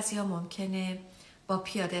 برای بعضی ها ممکنه با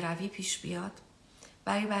پیاده روی پیش بیاد.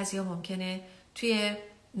 برای بعضی ها ممکنه توی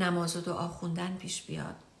نماز و دعا خوندن پیش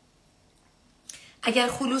بیاد. اگر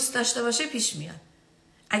خلوص داشته باشه پیش میاد.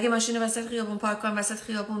 اگه ماشین وسط خیابون پارک کنم، وسط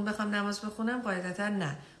خیابون بخوام نماز بخونم، قاعدتا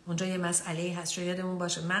نه. اونجا یه مسئله هست. شاید یادمون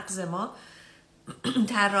باشه مغز ما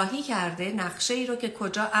طراحی کرده نقشه ای رو که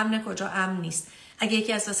کجا امن کجا امن نیست. اگه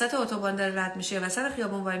یکی از وسط اتوبان داره رد میشه، وسط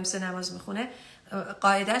خیابون وای میسه نماز میخونه،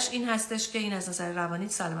 قاعدش این هستش که این از نظر روانی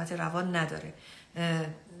سلامت روان نداره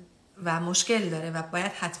و مشکل داره و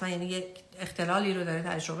باید حتما، یعنی یک اختلالی رو داره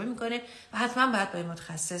تجربه میکنه و حتما باید با این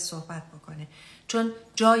متخصص صحبت بکنه، چون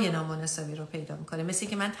جای نامناسبی رو پیدا میکنه. مثل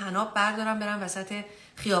که من طناب بردارم برم وسط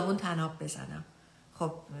خیابون طناب بزنم،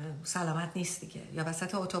 خب سلامت نیست دیگه. یا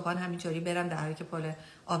وسط اتوبان همینطوری برم در حالی که پل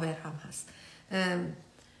آبر هم هست.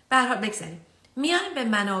 به هر حال بگذاریم، میایم به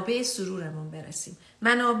منابع سرورمون برسیم.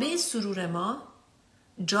 منابع سرور ما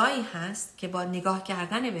جایی هست که با نگاه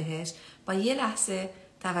کردن بهش، با یه لحظه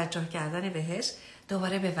توجه کردن بهش،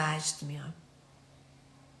 دوباره به وجد میام.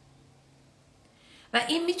 و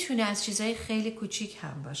این میتونه از چیزای خیلی کوچیک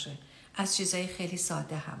هم باشه، از چیزای خیلی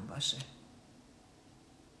ساده هم باشه.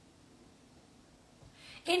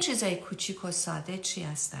 این چیزای کوچیک و ساده چی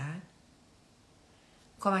هستن؟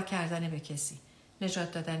 کمک کردن به کسی،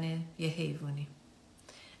 نجات دادن یه حیوانی.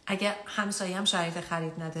 اگر همسایه‌ام شرایط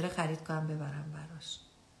خرید نداره، خرید کنم ببرم براش.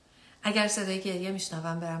 اگر صدای گریه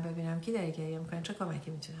میشنوم برم ببینم کی داره گریه میکنه، چه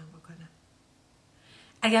کمکی میتونم بکنم.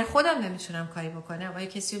 اگر خودم نمیتونم کاری بکنم، آیا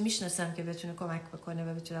کسی رو میشناسم که بتونه کمک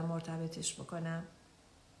بکنه و بتونم مرتبطش بکنم؟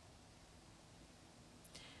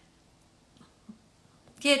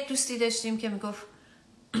 یه دوستی داشتیم که میگفت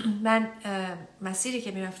من مسیری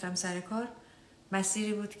که میرفتم سر کار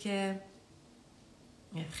مسیری بود که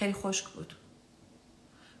خیلی خشک بود.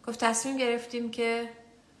 گفت تصمیم گرفتیم که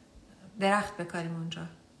درخت بکاریم اونجا.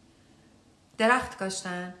 درخت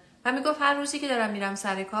کاشتن و میگفت هر روزی که دارم میرم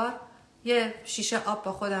سر کار یه شیشه آب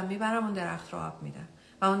با خودم میبرم، اون درخت رو آب میدم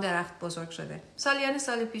و اون درخت بزرگ شده.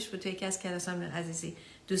 سال پیش بود، توی یکی از کلاسام عزیزی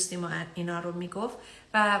دوستی ما اینا رو میگفت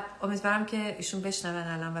و امیدوارم که ایشون بشنون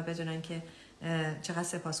الان و بدونن که چقدر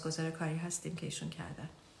سپاسگزار کاری هستیم که ایشون کردن.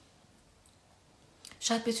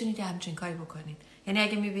 شاید بتونید همچین کاری بکنید. یعنی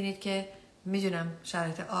اگه میبینید که میدونم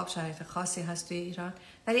شرایط آب شرایط خاصی هست توی ایران،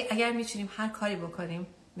 ولی اگر میتونیم هر کاری بکنیم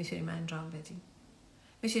میتونیم انجام بدیم.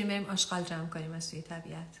 میتونیم بریم آشغال جمع کنیم از توی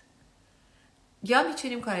طبیعت، یا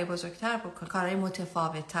میتونیم کارهای بزرگتر بکنیم، کارهای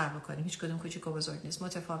متفاوت تر بکنیم. هیچ کدوم کوچیک و بزرگ نیست،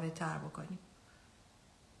 متفاوت تر بکنیم.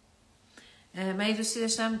 من یه دوستی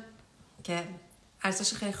داشتم که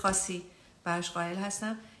ارزش خیلی خاصی براش قائل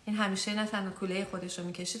هستم. این همیشه نه تنها کوله خودش رو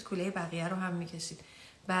میکشید، کوله بقیه رو هم میکشید.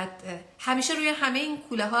 بعد همیشه روی همه این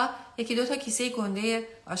کوله ها یکی دو تا کیسه گنده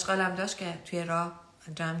آشغال هم داشت که توی راه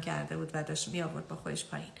جمع کرده بود و داشت می آورد با خودش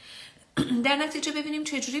پایین. در نتیجه ببینیم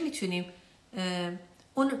چجوری میتونیم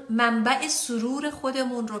اون منبع سرور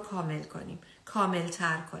خودمون رو کامل کنیم، کامل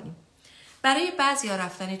تر کنیم. برای بعضیا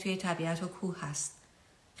رفتن توی طبیعت و کوه هست.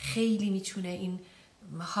 خیلی میتونه این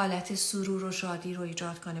حالت سرور و شادی رو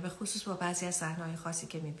ایجاد کنه، به خصوص با بعضی از صحنه‌های خاصی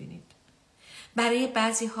که میبینید. برای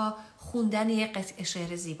بعضی ها خوندن یک قطعه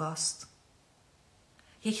شعر زیباست،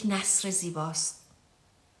 یک نثر زیباست.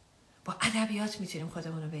 با ادبیات میتونیم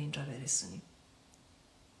خودمون رو به اینجا برسونیم.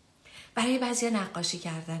 برای بعضی ها نقاشی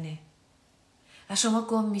کردنه و شما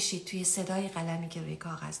گم میشید توی صدای قلمی که روی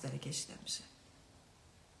کاغذ داره کشیده میشه.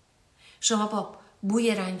 شما با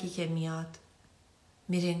بوی رنگی که میاد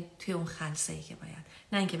میرین توی اون خلسه‌ای که باید،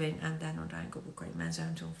 نه اینکه برین عمدن اون رنگ رو بکنید.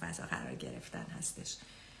 منظورم تو اون فضا قرار گرفتن هستش.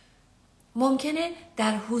 ممکنه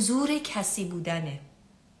در حضور کسی بودنه.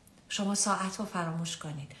 شما ساعت رو فراموش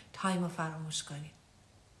کنید، تایم رو فراموش کنید.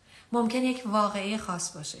 ممکنه یک واقعه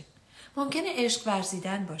خاص باشه، ممکنه عشق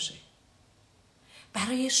ورزیدن باشه.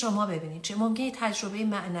 برای شما ببینید چه. ممکنه تجربه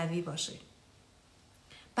معنوی باشه.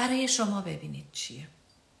 برای شما ببینید چیه.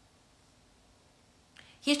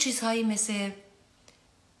 یه چیزهایی مثل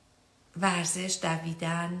ورزش،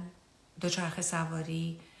 دویدن، دوچرخه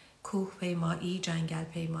سواری، کوه پیمایی، جنگل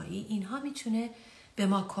پیمایی، اینها میتونه به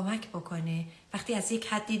ما کمک بکنه. وقتی از یک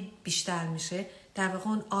حدی بیشتر میشه، در واقع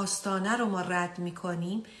اون آستانه رو ما رد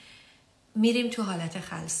میکنیم، میریم تو حالت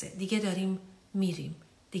خلسه. دیگه داریم میریم،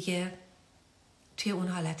 دیگه توی اون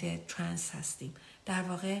حالت ترانس هستیم. در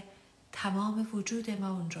واقع تمام وجود ما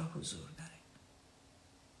اونجا حضور داره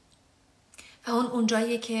و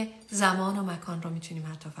اونجاییه که زمان و مکان رو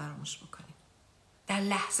میتونیم حتی فراموش بکنیم. در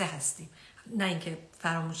لحظه هستیم. نه اینکه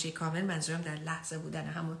فراموشی کامل، منظورم در لحظه بودن،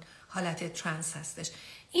 همون حالت ترانس هستش.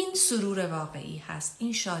 این سرور واقعی هست،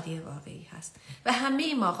 این شادی واقعی هست و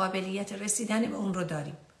همه ما قابلیت رسیدن به اون رو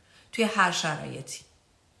داریم توی هر شرایطی.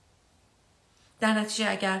 در نتیجه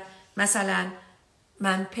اگر مثلا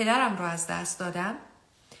من پدرم رو از دست دادم،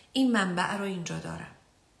 این منبع رو اینجا دارم،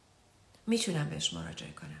 میتونم بهش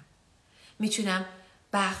مراجعه کنم، میتونم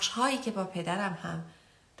بخش هایی که با پدرم هم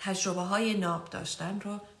تجربه های ناب داشتم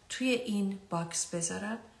رو توی این باکس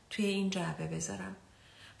بذارم، توی این جعبه بذارم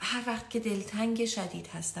و هر وقت که دلتنگ شدید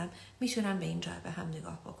هستم میتونم به این جعبه هم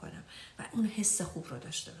نگاه بکنم و اون حس خوب رو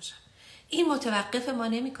داشته باشم. این متوقف ما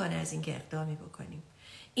نمیکنه از اینکه اقدامی بکنیم.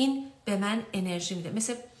 این به من انرژی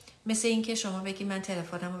میده. مثل اینکه شما بگی من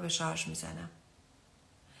تلفنم رو به شارژ میزنم.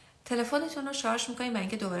 تلفنتون رو شارژ میکنید برای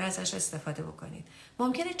اینکه دوباره ازش استفاده بکنید.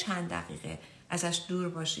 ممکنه چند دقیقه ازش دور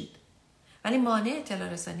باشید ولی مانع اطلاع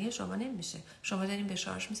رسانی شما نمیشه. شما دارین به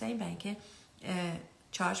شارژ میزنید برای اینکه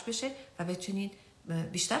چارج بشه و بتونید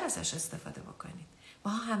بیشتر ازش استفاده بکنید.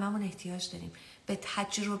 ما هممون احتیاج داریم به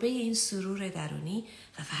تجربه این سرور درونی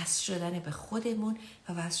و وصل شدن به خودمون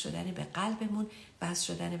و وصل شدن به قلبمون،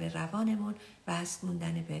 وصل شدن به روانمون، وصل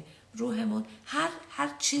موندن به روحمون.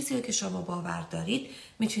 هر چیزی که شما باور دارید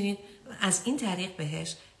میتونید از این طریق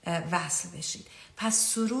بهش وصل بشید.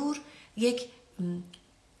 پس سرور یک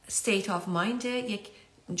state of mind، یک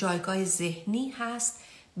جایگاه ذهنی هست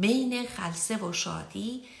بین خلسه و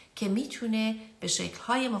شادی که میتونه به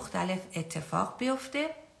شکل‌های مختلف اتفاق بیفته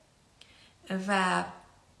و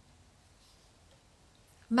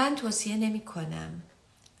من توصیه نمی کنم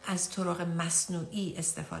از طرق مصنوعی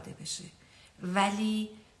استفاده بشه، ولی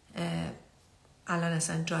الان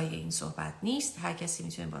اصلا جای این صحبت نیست. هر کسی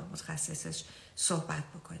میتونه با متخصصش صحبت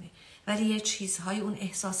بکنه، ولی یه چیزهای، اون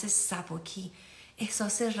احساس سبکی،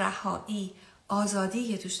 احساس رهایی، آزادی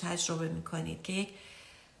که توش تجربه میکنید که یک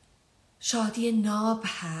شادی ناب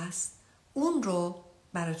هست، اون رو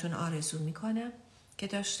براتون آرزو میکنم که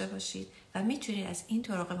داشته باشید و میتونید از این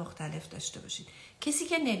طرق مختلف داشته باشید. کسی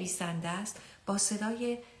که نویسنده است با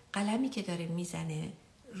صدای قلمی که داره میزنه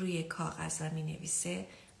روی کاغذ و مینویسه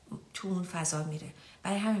تو اون فضا میره.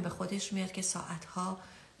 برای همین به خودش میاد که ساعتها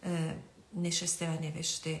نشسته و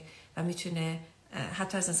نوشته و میتونه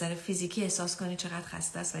حتی از نظر فیزیکی احساس کنید چقدر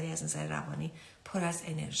خسته است ولی از نظر روانی پر از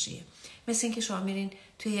انرژیه. مثل اینکه شما میرین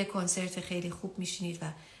توی یک کنسرت خیلی خوب میشینید و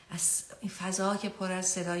از این فضا که پر از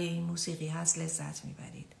صدای این موسیقی هست لذت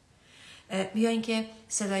میبرید. یا اینکه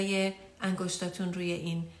صدای انگشتاتون روی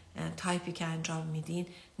این تایپی که انجام میدین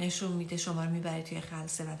نشون میده شما رو میبره توی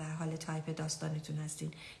خلسه و در حال تایپ داستانتون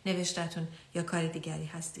هستین، نوشتتون یا کار دیگری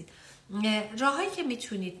هستید. راهایی که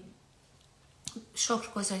میتونید،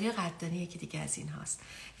 شکرگزاری قدردانی یکی دیگه از این هاست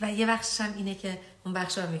و یه بخشش هم اینه که اون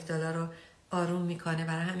بخش آمیگدالا رو آروم میکنه.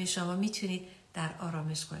 برای همین شما میتونید در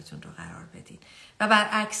آرامش خودتون رو قرار بدید و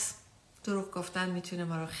برعکس دروغ گفتن میتونه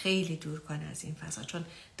ما رو خیلی دور کنه از این فضا، چون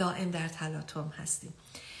دائم در تلاطم هستیم.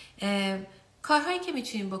 کارهایی که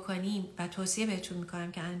میتونیم بکنیم و توصیه بهتون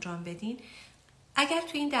میکنم که انجام بدین، اگر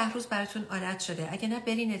تو این 10 روز براتون عادت شده، اگه نه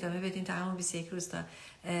برین ادامه بدین تا همون 21 روز تا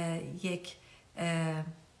یک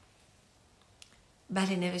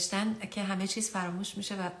بله نوشتن که همه چیز فراموش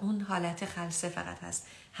میشه و اون حالت خلسه فقط هست.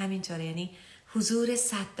 همینطوره، یعنی حضور 100%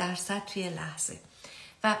 توی لحظه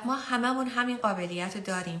و ما هممون همین قابلیت رو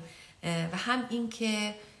داریم و هم این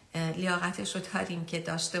که لیاقتش رو داریم که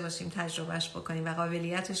داشته باشیم، تجربهش بکنیم و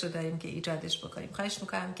قابلیتش رو داریم که ایجادش بکنیم. خواهش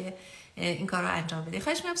میکنم که این کار رو انجام بدید.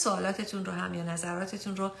 خواهش میکنم سوالاتتون رو هم یا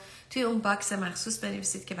نظراتتون رو توی اون باکس مخصوص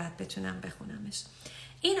بنویسید که بعد بتونم بخونمش.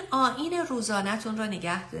 این آیین روزانه‌تون رو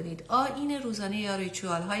نگه دارید. آیین روزانه یا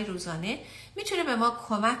ریچوال‌های روزانه میتونه به ما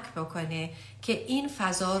کمک بکنه که این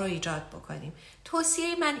فضا رو ایجاد بکنیم.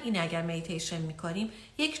 توصیه من این، اگر میدیتیشن میکنیم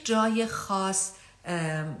یک جای خاص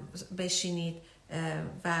بشینید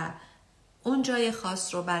و اون جای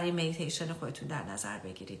خاص رو برای میدیتیشن خودتون در نظر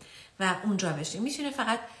بگیرید و اونجا بشینید. میتونه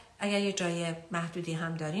فقط اگر یه جای محدودی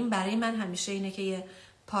هم داریم، برای من همیشه اینه که یه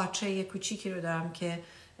پارچه کوچیکی رو دارم که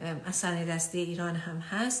اصلا دستی ایران هم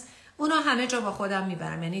هست، اونا همه جا با خودم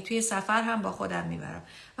میبرم، یعنی توی سفر هم با خودم میبرم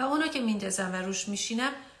و اونا که میندازم و روش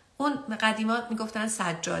میشینم، اون قدیما میگفتن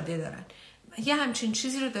سجاده دارن. یه همچین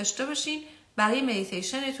چیزی رو داشته باشین برای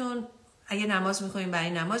مدیتیشنتون، اگه نماز میخونین برای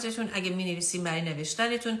نمازتون، اگه مینویسین برای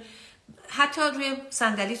نوشتنتون، حتی روی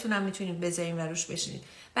صندلیتون هم میتونید بذارین و روش بشینید.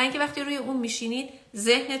 برای اینکه وقتی روی اون میشینید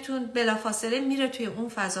ذهنتون بلافاصله میره توی اون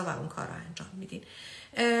فضا و اون کار رو انجام میدین.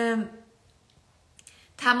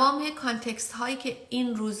 تمام کانتکست هایی که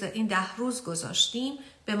این 10 روز گذاشتیم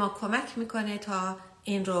به ما کمک میکنه تا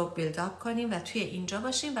این رو بیلداپ کنیم و توی اینجا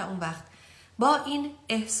باشیم و اون وقت با این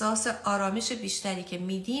احساس آرامش بیشتری که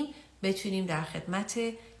میدیم بتونیم در خدمت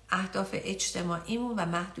اهداف اجتماعیمون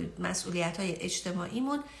و مسئولیت‌های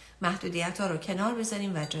اجتماعیمون محدودیت‌ها رو کنار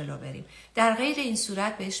بذاریم و جلو بریم. در غیر این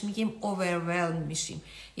صورت بهش میگیم overwhelm میشیم،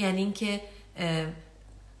 یعنی اینکه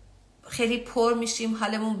خیلی پر میشیم،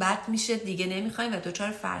 حالمون بد میشه، دیگه نمیخوایم و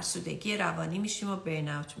دچار فرسودگی روانی میشیم و برن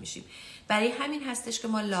اوت میشیم. برای همین هستش که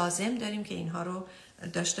ما لازم داریم که اینها رو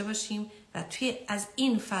داشته باشیم و از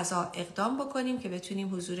این فضا اقدام بکنیم که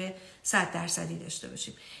بتونیم حضور 100% داشته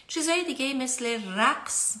باشیم. چیزهای دیگه مثل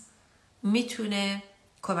رقص میتونه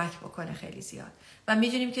کمک بکنه خیلی زیاد و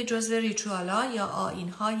میدونیم که جزو ریچوالا یا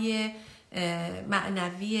آیین‌های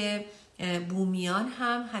معنوی بومیان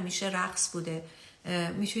هم همیشه رقص بوده.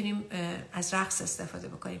 میتونیم از رقص استفاده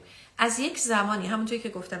بکنیم. از یک زمانی، همونطوری که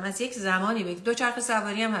گفتم، از یک زمانی به دوچرخه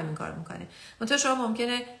سواری هم همین کار میکنه. منتها شما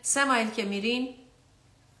ممکنه 3 مایل که میرین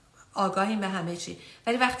آگاهیم به همه چی،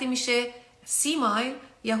 ولی وقتی میشه 30 مایل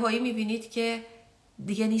یهویی میبینید که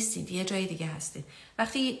دیگه نیستید، یه جای دیگه هستید.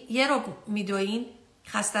 وقتی یه رو میدوین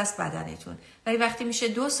خسته است بدنتون، ولی وقتی میشه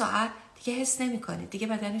 2 ساعت دیگه حس نمی‌کنید، دیگه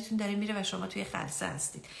بدنتون داره میره و شما توی خلسه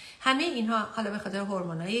هستید. همه اینها حالا به خاطر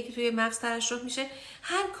هورمونایی که توی مغز ترشح میشه.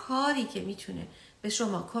 هر کاری که میتونه به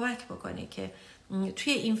شما کمک بکنه که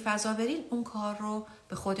توی این فضا برین، اون کار رو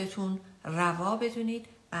به خودتون روا بدونید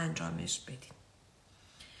و انجامش بدید.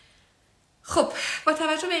 خب با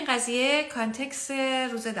توجه به این قضیه کانتکست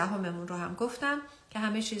روز 10 رو هم گفتم که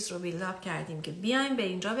همه چیز رو بیلداپ کردیم که بیایم به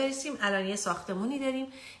اینجا برسیم. الان یه ساختمونی داریم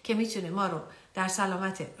که میتونه ما رو در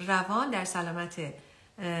سلامت روان، در سلامت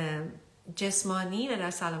جسمانی و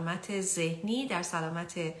در سلامت ذهنی، در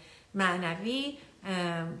سلامت معنوی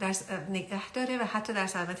نگه داره و حتی در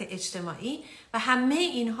سلامت اجتماعی و همه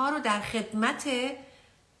اینها رو در خدمت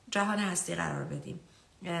جهان هستی قرار بدیم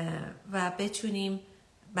و بتونیم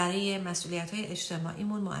برای مسئولیت‌های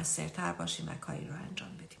اجتماعیمون مؤثرتر باشیم و کاری رو انجام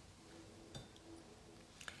بدیم.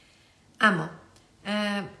 اما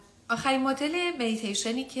آخرین مدل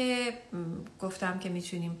مدیتیشنی که گفتم که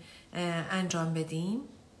میتونیم انجام بدیم،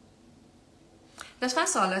 لطفا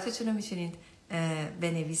سوالاتتون رو میتونید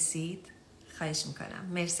بنویسید، خواهش میکنم،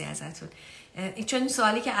 مرسی ازتون. چون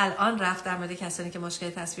سوالی که الان رفت در مورد کسانی که مشکل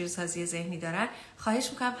تصویرسازی ذهنی دارن، خواهش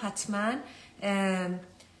میکنم حتما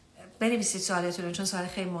بنویسید سوالتون رو، چون سوال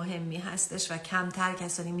خیلی مهمی هستش و کمتر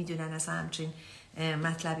کسانی میدونن اصلا همچین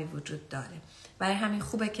مطلبی وجود داره. برای همین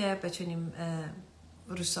خوبه که بتونیم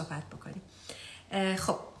روش صحبت بکنیم.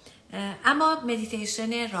 خب اما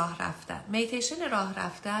مدیتیشن راه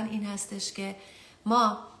رفتن این هستش که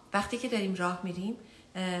ما وقتی که داریم راه میریم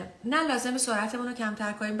نه لازم سرعتمون رو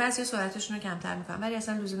کمتر کنیم، بعضی سرعتشون رو کمتر میکنن ولی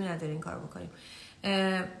اصلا لزومی نداره این کار بکنیم.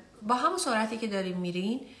 با همون سرعتی که داریم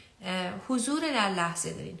میرین حضور در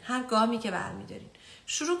لحظه دارین. هر گامی که برمیدارین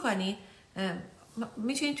شروع کنید،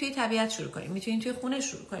 میتونید توی طبیعت شروع کنید، میتونید توی خونه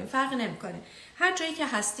شروع کنید، فرقی نمیکنه. هر جایی که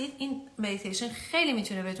هستید این مدیتیشن خیلی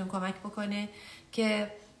میتونه بهتون کمک بکنه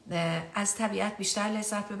که از طبیعت بیشتر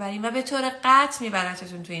لذت ببرین و به طور قطع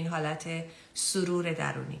میبرتتون توی این حالت سرور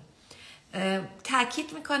درونی.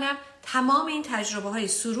 تأکید میکنم تمام این تجربه های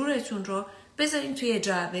سرورتون رو بذارین توی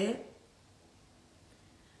جعبه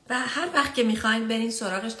و هر وقت که میخواین برین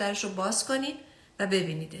سراغش، درش رو باز کنید و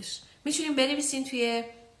ببینیدش. میتونید بنویسین توی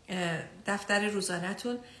دفتر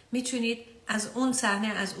روزانه‌تون، میتونید از اون صحنه،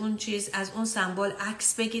 از اون چیز، از اون سمبل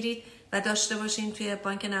عکس بگیرید و داشته باشین توی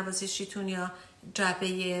بانک نوازشیتون یا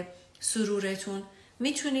جعبه سرورتون.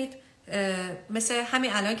 میتونید مثل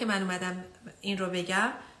همین الان که من اومدم این رو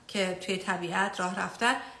بگم که توی طبیعت راه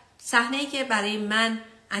رفتن، صحنه‌ای که برای من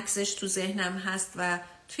عکسش تو ذهنم هست و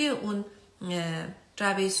توی اون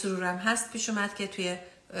جعبه سرورم هست، پیش اومد که توی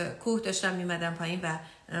کوه داشتم میمدم پایین و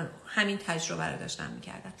همین تجربه رو داشتم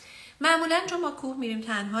میکردم. معمولا چون ما کوه میریم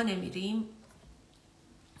تنها نمیریم،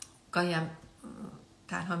 گاهی هم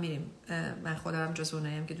تنها میریم، من خودم جز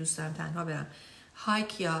اونایم که دوست دارم تنها برم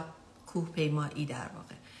هایک یا کوه پیمایی در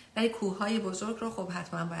واقع، ولی کوههای بزرگ رو خب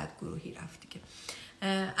حتما باید گروهی رفت دیگه.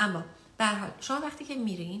 اما به هر حال شما وقتی که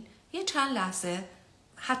میرین یه چند لحظه،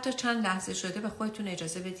 حتی چند لحظه شده، به خودتون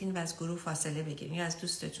اجازه بدین و از گروه فاصله بگیرین یا از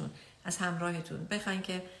دوستتون، از همراهتون بخواین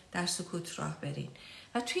که در سکوت راه برین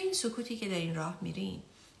و توی این سکوتی که دارین راه میرین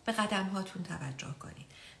به قدم هاتون توجه کنید،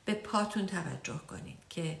 به پاتون توجه کنید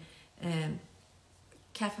که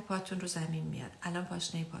کف پاتون رو زمین میاد، الان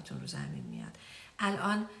پاشنه پاتون رو زمین میاد،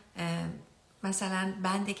 الان مثلا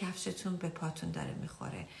بند کفشتون به پاتون داره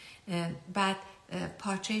میخوره، بعد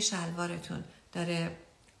پارچه شلوارتون داره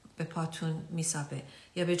به پاتون میسابه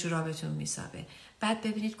یا به جورابتون میسابه. بعد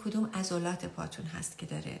ببینید کدوم عضلات پاتون هست که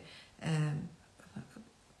داره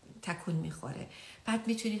تکون میخوره. بعد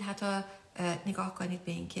میتونید حتی نگاه کنید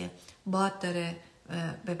به اینکه باد داره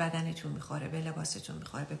به بدنتون میخوره، به لباستون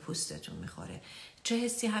میخوره، به پوستتون میخوره. چه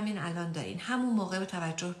حسی همین الان دارین. همون موقع رو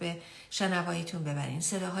توجه به شنواییتون ببرین.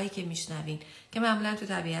 صداهایی که میشنوین که معمولا تو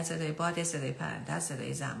طبیعت صدای باد، صدای پرنده،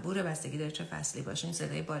 صدای زنبوره، بستگی داره چه فصلی باشین،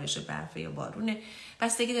 صدای بارش برف یا بارونه،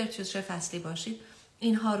 بستگی داره چه فصلی باشید.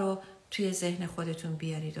 اینها رو توی ذهن خودتون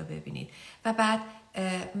بیارید و ببینید. و بعد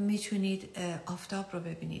میتونید آفتاب رو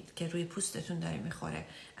ببینید که روی پوستتون داره میخوره.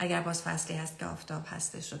 اگر باز فصلی هست که آفتاب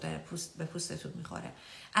هستش و داره به پوستتون میخوره.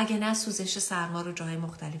 اگه نه، سوزش سرما رو جاهای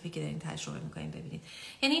مختلفی که دارین تجربه میکنین ببینید.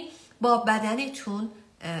 یعنی با بدنتون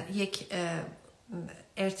یک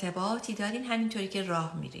ارتباطی دارین همینطوری که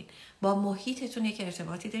راه میرین. با محیطتون یک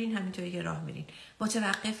ارتباطی دارین همینطوری که راه میرین.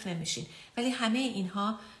 متوقف نمیشین. ولی همه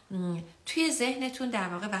اینها توی ذهنتون در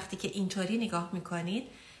واقع وقتی که اینطوری نگاه میکنید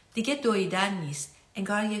دیگه دویدن نیست.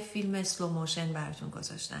 انگار یه فیلم سلو موشن براتون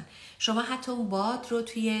گذاشتن. شما حتی اون باد رو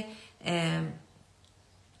توی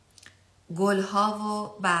گلها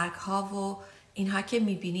و برگها و اینها که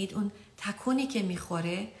میبینید، اون تکونی که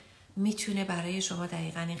میخوره میتونه برای شما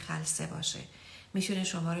دقیقاً این خلسه باشه. میتونه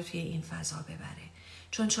شما رو توی این فضا ببره.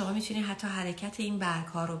 چون شما میتونید حتی حرکت این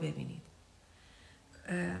برگها رو ببینید.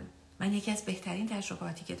 من یکی از بهترین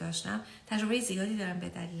تجرباتی که داشتم، تجربه زیادی دارم به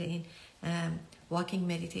دلیل این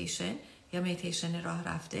walking meditation یا meditation راه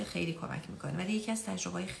رفته، خیلی کمک میکنه. ولی یکی از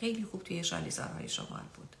تجربه‌های خیلی خوب توی شالیزارهای شمال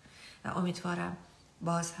بود و امیدوارم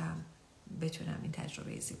باز هم بتونم این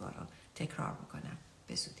تجربه زیبا رو تکرار بکنم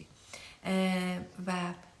به زودی.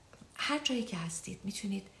 و هر جایی که هستید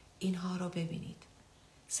میتونید اینها رو ببینید،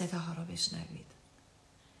 صداها رو بشنوید،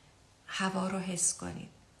 هوا رو حس کنید،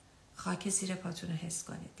 خاک زیر پاتون رو حس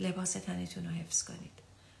کنید، لباس تنتون رو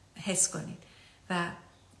حس کنید و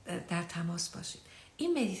در تماس باشید.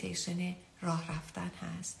 این مدیتیشن راه رفتن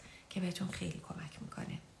هست که بهتون خیلی کمک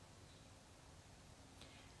میکنه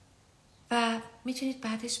و میتونید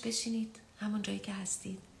بعدش بشینید همون جایی که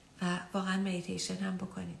هستید و واقعا مدیتیشن هم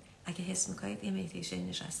بکنید. اگه حس میکنید یه مدیتیشن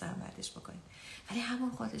نشستن بعدش بکنید، ولی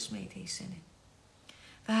همون خودش مدیتیشنه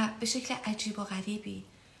و به شکل عجیب و غریبی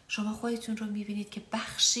شما خودتون رو میبینید که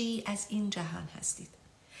بخشی از این جهان هستید،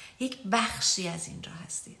 یک بخشی از اینجا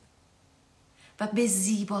هستید و به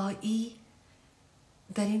زیبایی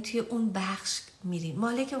دارین توی اون بخش میرین.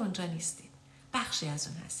 مالک اونجا نیستید، بخشی از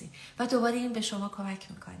اون هستید و دوباره این به شما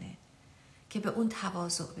کمک میکنه که به اون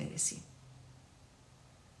تواضع برسیم،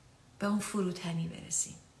 به اون فروتنی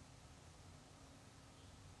برسیم.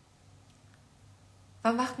 و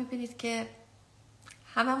وقت میبینید که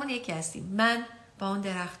هممون یکی هستیم. من با اون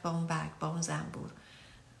درخت، با اون برگ، با اون زنبور،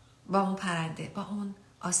 با اون پرنده، با اون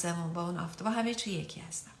آسمون، با اون آفتاب، با همه چی یکی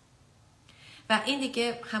هستم. و این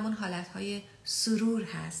دیگه همون حالتهای سرور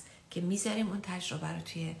هست که میذاریم اون تجربه رو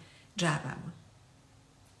توی جعبمون،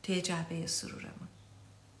 توی جعبه سرورمون.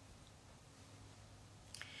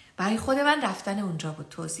 برای خود من رفتن اونجا بود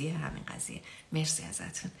توضیح همین قضیه. مرسی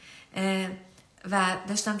ازتون. و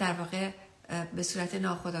داشتم در واقع به صورت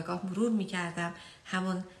ناخودآگاه مرور میکردم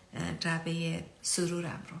همون جعبه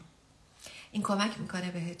سرورم رو. این کمک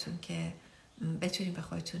میکنه بهتون که بتونین به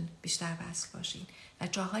خودتون بیشتر وصل باشین و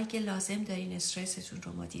جاهایی که لازم دارین استرستون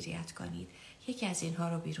رو مدیریت کنید، یکی از اینها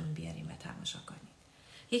رو بیرون بیارین و تماشا کنید.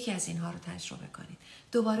 یکی از اینها رو تجربه کنید.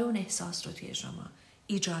 دوباره اون احساس رو توی شما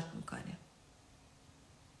ایجاد میکنه.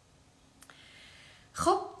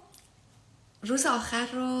 خب روز آخر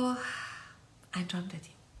رو انجام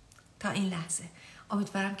دادیم تا این لحظه.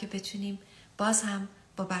 امیدوارم که بتونیم باز هم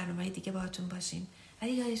با برنامه دیگه باهاتون باشیم.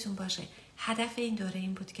 ولی یادتون باشه هدف این دوره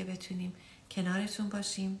این بود که بتونیم کنارتون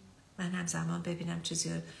باشیم. من همزمان ببینم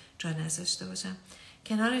چیزی رو جا نذاشته باشم.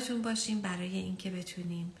 کنارتون باشیم برای اینکه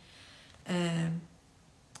بتونیم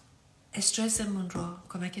استرسمون رو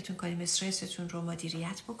کمکتون کنیم، استرستون رو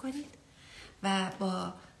مدیریت بکنید و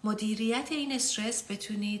با مدیریت این استرس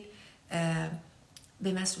بتونید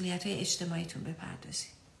به مسئولیت‌های اجتماعیتون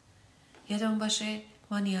بپردازید. یادمون باشه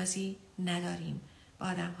ما نیازی نداریم به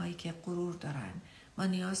آدم‌هایی که غرور دارن. ما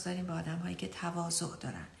نیاز داریم به آدم‌هایی که تواضع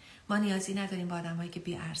دارن. ما نیازی نداریم به آدم‌هایی که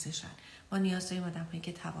بی‌ارزشن. ما نیاز داریم به آدم‌هایی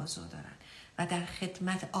که تواضع دارن و در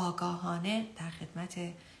خدمت آگاهانه در خدمت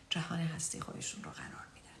جهان هستی خودشون رو قرار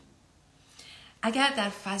میدن. اگر در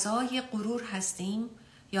فضای غرور هستیم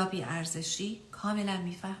یا بی‌ارزشی، کاملا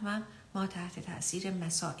میفهمم ما تحت تاثیر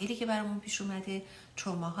مسائلی که برامون پیش اومده،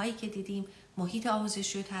 تروماهایی که دیدیم، محیط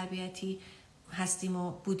آموزشی و تربیتی هستیم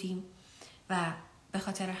و بودیم و به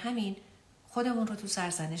خاطر همین خودمون رو تو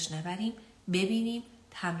سرزنش نبریم، ببینیم،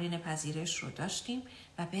 تمرین پذیرش رو داشتیم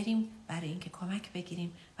و بریم برای اینکه کمک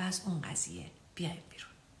بگیریم و از اون قضیه بیایم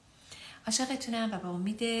بیرون. عاشقتونم و به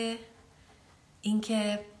امید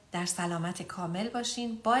اینکه در سلامت کامل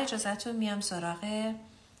باشین. با اجازهتون میام سراغ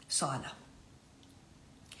سوالا.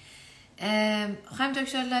 خانم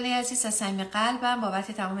دکتر لاله عزیز، از صمیم قلبم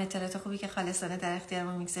بابت تمام اطلاعات خوبی که خالصانه در اختیارم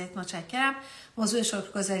میگذارید متشکرم. موضوع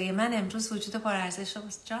شکرگزاری من امروز وجود پرارزش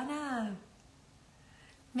شماست. جانم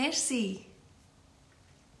مرسی،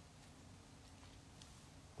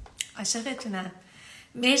 عاشقتونم.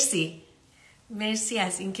 مرسی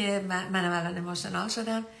از اینکه منم الان اموشنال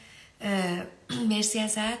شدم. مرسی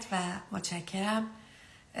ازت و متشکرم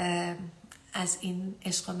از این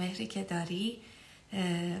عشق و مهری که داری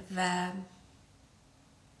و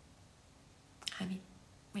همین.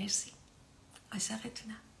 مرسی،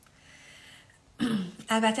 عاشقتونم.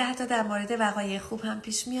 البته حتی در مورد وقایع خوب هم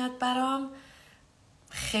پیش میاد برام.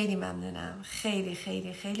 خیلی ممنونم، خیلی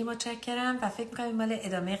خیلی خیلی متشکرم و فکر میکنم این مال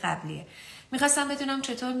ادامه قبلیه. میخواستم بدونم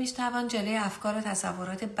چطور میتوان جلوی افکار و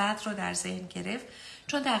تصورات بد رو در ذهن گرفت،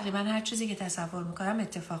 چون تقریبا هر چیزی که تصور میکنم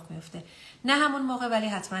اتفاق میفته. نه همون موقع ولی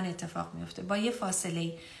حتما اتفاق میفته با یه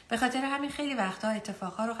فاصله‌ای. به خاطر همین خیلی وقتا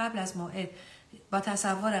اتفاقها رو قبل از موعد با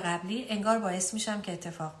تصور قبلی انگار باعث میشم که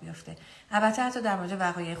اتفاق بیفته. البته حتی در مورد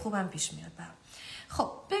وقایع خوبم پیش میاد برام.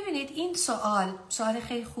 خب ببینید، این سوال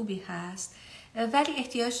خیلی خوبی هست ولی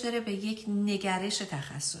احتیاج داره به یک نگرش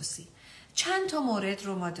تخصصی. چند تا مورد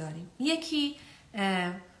رو ما داریم. یکی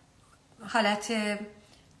حالت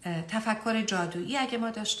تفکر جادویی اگه ما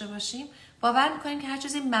داشته باشیم، باور میکنیم که هر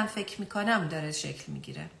چیزی من فکر میکنم داره شکل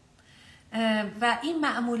میگیره و این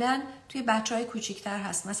معمولا توی بچهای کوچیکتر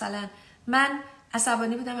هست. مثلا من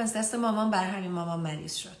عصبانی بودم از دست مامان، بر همین مامان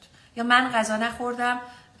مریض شد، یا من غذا نخوردم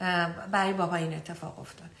برای بابا این اتفاق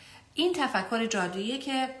افتاد. این تفکر جادوییه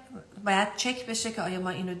که باید چک بشه که آیا ما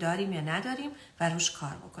اینو داریم یا نداریم و روش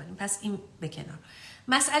کار بکنیم. پس این به کنار.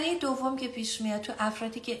 مسئله دوم که پیش میاد تو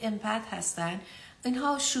افرادی که امپات هستن،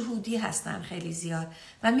 اینها شهودی هستن خیلی زیاد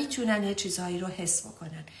و میتونن یه چیزهایی رو حس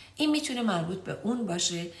بکنن. این میتونه مربوط به اون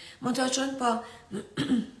باشه، منتها چون با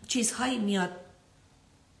چیزهایی میاد،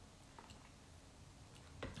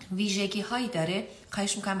 ویژگی هایی داره،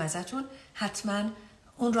 خواهش میکنم ازتون حتما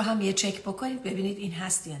اون رو هم یه چک بکنید ببینید این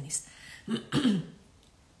هست یا نیست.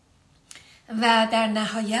 و در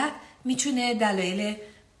نهایت میتونه دلایل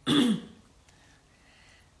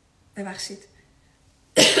ببخشید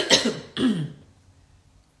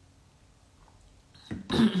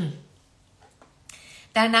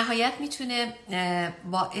در نهایت میتونه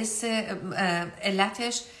باعث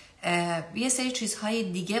علتش یه سری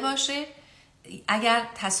چیزهای دیگه باشه. اگر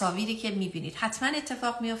تصاویری که میبینید حتما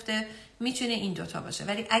اتفاق میفته، میتونه این دوتا باشه،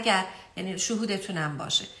 ولی اگر یعنی شهودتونم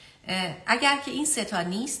باشه، اگر که این سه تا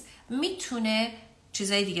نیست میتونه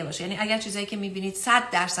چیزای دیگه باشه. یعنی اگر چیزایی که میبینید 100%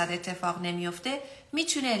 اتفاق نمیفته،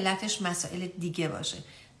 میتونه علتش مسائل دیگه باشه.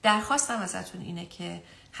 درخواستم ازتون اینه که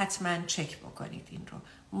حتما چک بکنید این رو.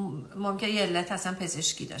 ممکنه یه علت اصلا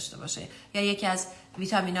پزشکی داشته باشه یا یکی از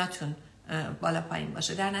ویتامیناتون بالا پایین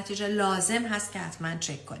باشه، در نتیجه لازم هست که حتما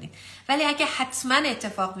چک کنید. ولی اگه حتما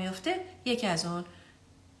اتفاق میفته، یکی از اون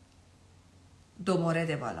دو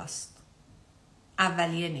مورد بالاست.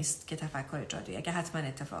 اولیه نیست که تفکر جادویی، اگه حتما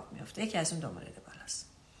اتفاق میفته یکی از اون دو مورد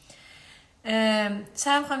بالاست.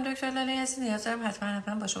 سلام خانم دکتر لاله عزیز، نیاز دارم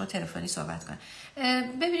حتما با شما تلفنی صحبت کنم.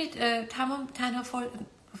 ببینید، تنها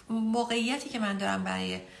موقعیتی که من دارم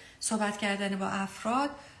برای صحبت کردن با افراد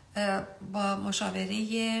با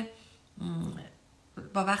مشاوره،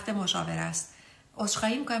 با وقت مشاوره است.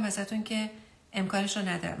 عذرخواهی میکنم ازتون که امکانش رو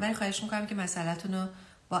ندارم، ولی خواهش میکنم که مسئله‌تون رو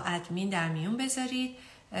با ادمین در میون بذارید.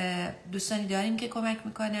 دوستانی داریم که کمک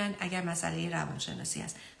میکنن اگر مسئله روانشناسی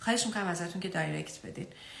هست. خواهش میکنم ازتون که دایرکت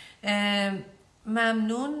بدید.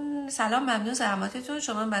 ممنون. سلام، ممنون زحماتتون.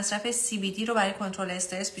 شما مصرف CBD رو برای کنترل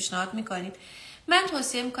استرس پیشنهاد میکنید. من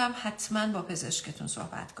توصیه میکنم حتما با پزشکتون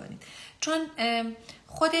صحبت کنید، چون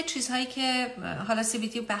خود چیزهایی که حالا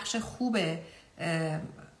CBD بخش خوب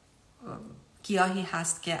گیاهی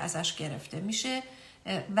هست که ازش گرفته میشه،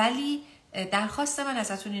 ولی درخواست من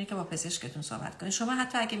ازتون اینه که با پزشکتون صحبت کنید. شما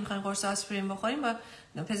حتی اگه میخواین قرص آسپرین بخورین، با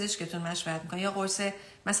پزشکتون مشورت میکنید. یا قرص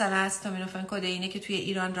مثلا استامینوفن کدئینه که توی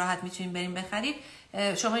ایران راحت میتونین بریم بخرید،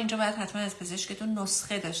 شما اینجا باید حتما از پزشکتون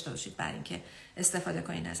نسخه داشته باشید برای اینکه استفاده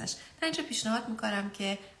کنین ازش. من اینجا پیشنهاد میکنم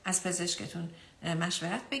که از پزشکتون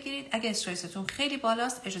مشورت بگیرید. اگه استرستون خیلی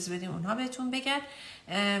بالاست، اجازه بدیم اونها بهتون بگن.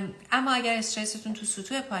 اما اگر استرستون تو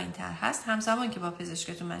سطوح پایین‌تر هست، همزمان که با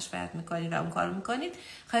پزشکتون مشورت میکنید و اون کارو میکنید،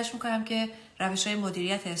 خواهش میکنم که روش‌های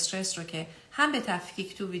مدیریت استرس رو که هم به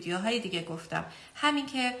تفکیک تو ویدیوهای دیگه گفتم، همین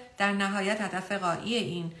که در نهایت هدف غایی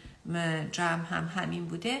این جمع هم همین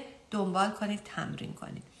بوده، دنبال کنید، تمرین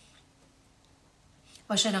کنید.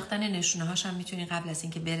 با شناختن نشونه هاش هم میتونید قبل از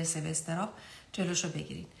اینکه برسه به اضطراب جلوشو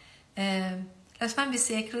بگیرید. لطفاً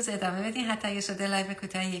 21 روز ادامه بدین، حتی اگه شده لایو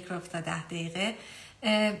کوتاه 1 تا 10 دقیقه.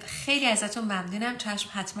 خیلی ازتون ممنونم. چشم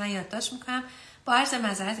حتما یادداشت میکنم. با عرض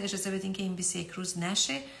معذرت اجازه بدین که این 21 روز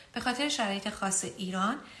نشه. به خاطر شرایط خاص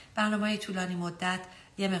ایران برنامه‌های طولانی مدت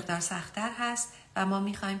یه مقدار سخت‌تر هست و ما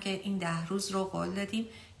میخوایم که این 10 روز رو قول دادیم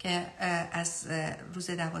که از روز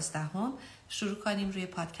 12 شروع کنیم روی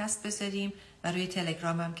پادکست بذاریم و روی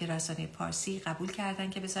تلگرام هم که رسانه پارسی قبول کردن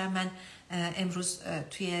که بذارم. من امروز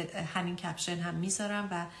توی همین کپشن هم میذارم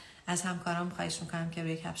و از همکارام خواهش میکنم که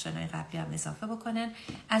روی کپشن های قبلی هم اضافه بکنن.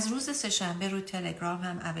 از روز سه‌شنبه روی تلگرام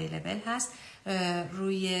هم اویلیبل هست،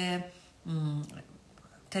 روی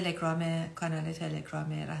تلگرام، کانال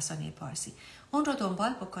تلگرام رسانه پارسی. اون رو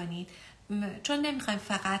دنبال بکنید، چون نمیخوایم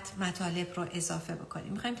فقط مطالب رو اضافه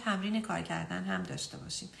بکنیم، میخوایم تمرین کار کردن هم داشته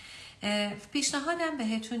باشیم. پیشنهادم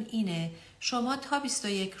بهتون اینه شما تا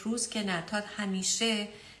 21 روز که نه تا همیشه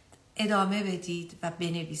ادامه بدید و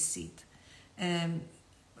بنویسید.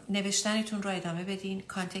 نوشتنتون رو ادامه بدین،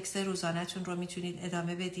 کانتکست روزانه‌تون رو میتونید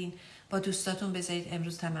ادامه بدین، با دوستاتون بذارید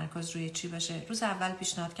امروز تمرکز روی چی باشه. روز اول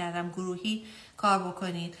پیشنهاد کردم گروهی کار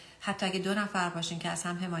بکنید، حتی اگه 2 نفر باشین که از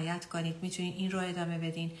هم حمایت کنید میتونید این رو ادامه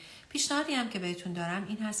بدین. پیشنهادی هم که بهتون دارم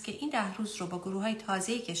این هست که این 10 روز رو با گروه‌های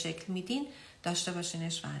تازه‌ای که شکل میدین داشته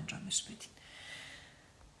باشینش و انجامش بدین.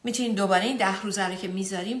 میتونید دوباره این 10 روز رو که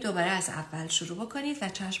میذاریم دوباره از اول شروع بکنید و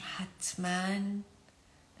چشم حتما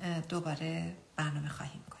دوباره برنامه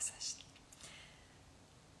خواهیم گذاشت.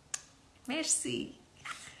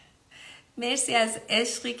 مرسی از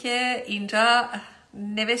عشقی که اینجا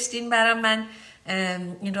نوشتین برام. من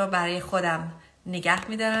این رو برای خودم نگه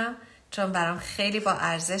میدارم چون برام خیلی با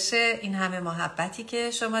ارزشه این همه محبتی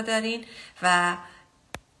که شما دارین و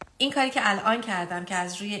این کاری که الان کردم که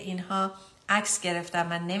از روی اینها عکس گرفتم.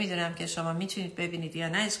 من نمیدونم که شما میتونید ببینید یا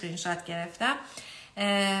نه، اسکرین شات گرفتم.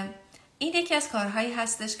 این یکی از کارهایی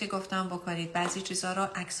هستش که گفتم بکنید. بعضی چیزها رو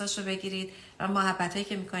عکساشو بگیرید و محبتایی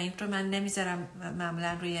که میکنید رو من نمیذارم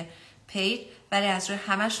معمولا روی پیج، ولی از روی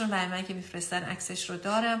همشون برای من که میفرستن عکسش رو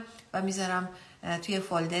دارم و میذارم توی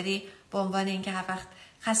فولدری به عنوان اینکه هر وقت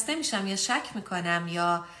خسته میشم یا شک میکنم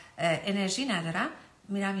یا انرژی ندارم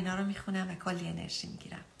میرم اینا رو میخونم و کلی انرژی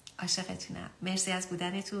میگیرم. عاشقتونم. مرسی از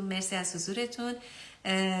بودنتون، مرسی از حضورتون،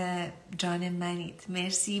 جان منید.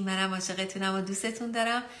 مرسی، منم عاشقتونم و دوستتون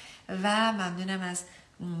دارم و ممنونم از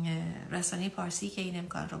رسانه پارسی که این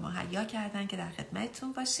امکان رو مهیا کردن که در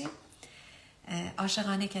خدمتتون باشیم.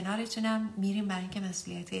 عاشقانه کنارتونم. میریم برای اینکه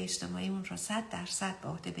مسئولیت اجتماعیمون رو 100% به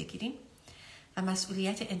عهده بگیریم و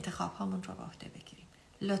مسئولیت انتخاب هامون رو به عهده بگیریم.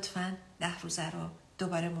 لطفاً 10 روزه رو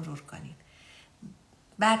دوباره مرور کنید.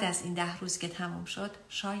 بعد از این 10 روز که تموم شد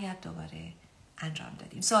شاید دوباره انجام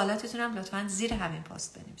دادیم. سوالاتتون هم لطفاً زیر همین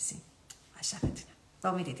پست بنویسید. عاشقتونم. با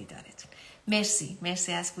امید دیدارتون.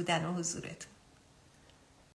 مرسی از بودن و حضورتون.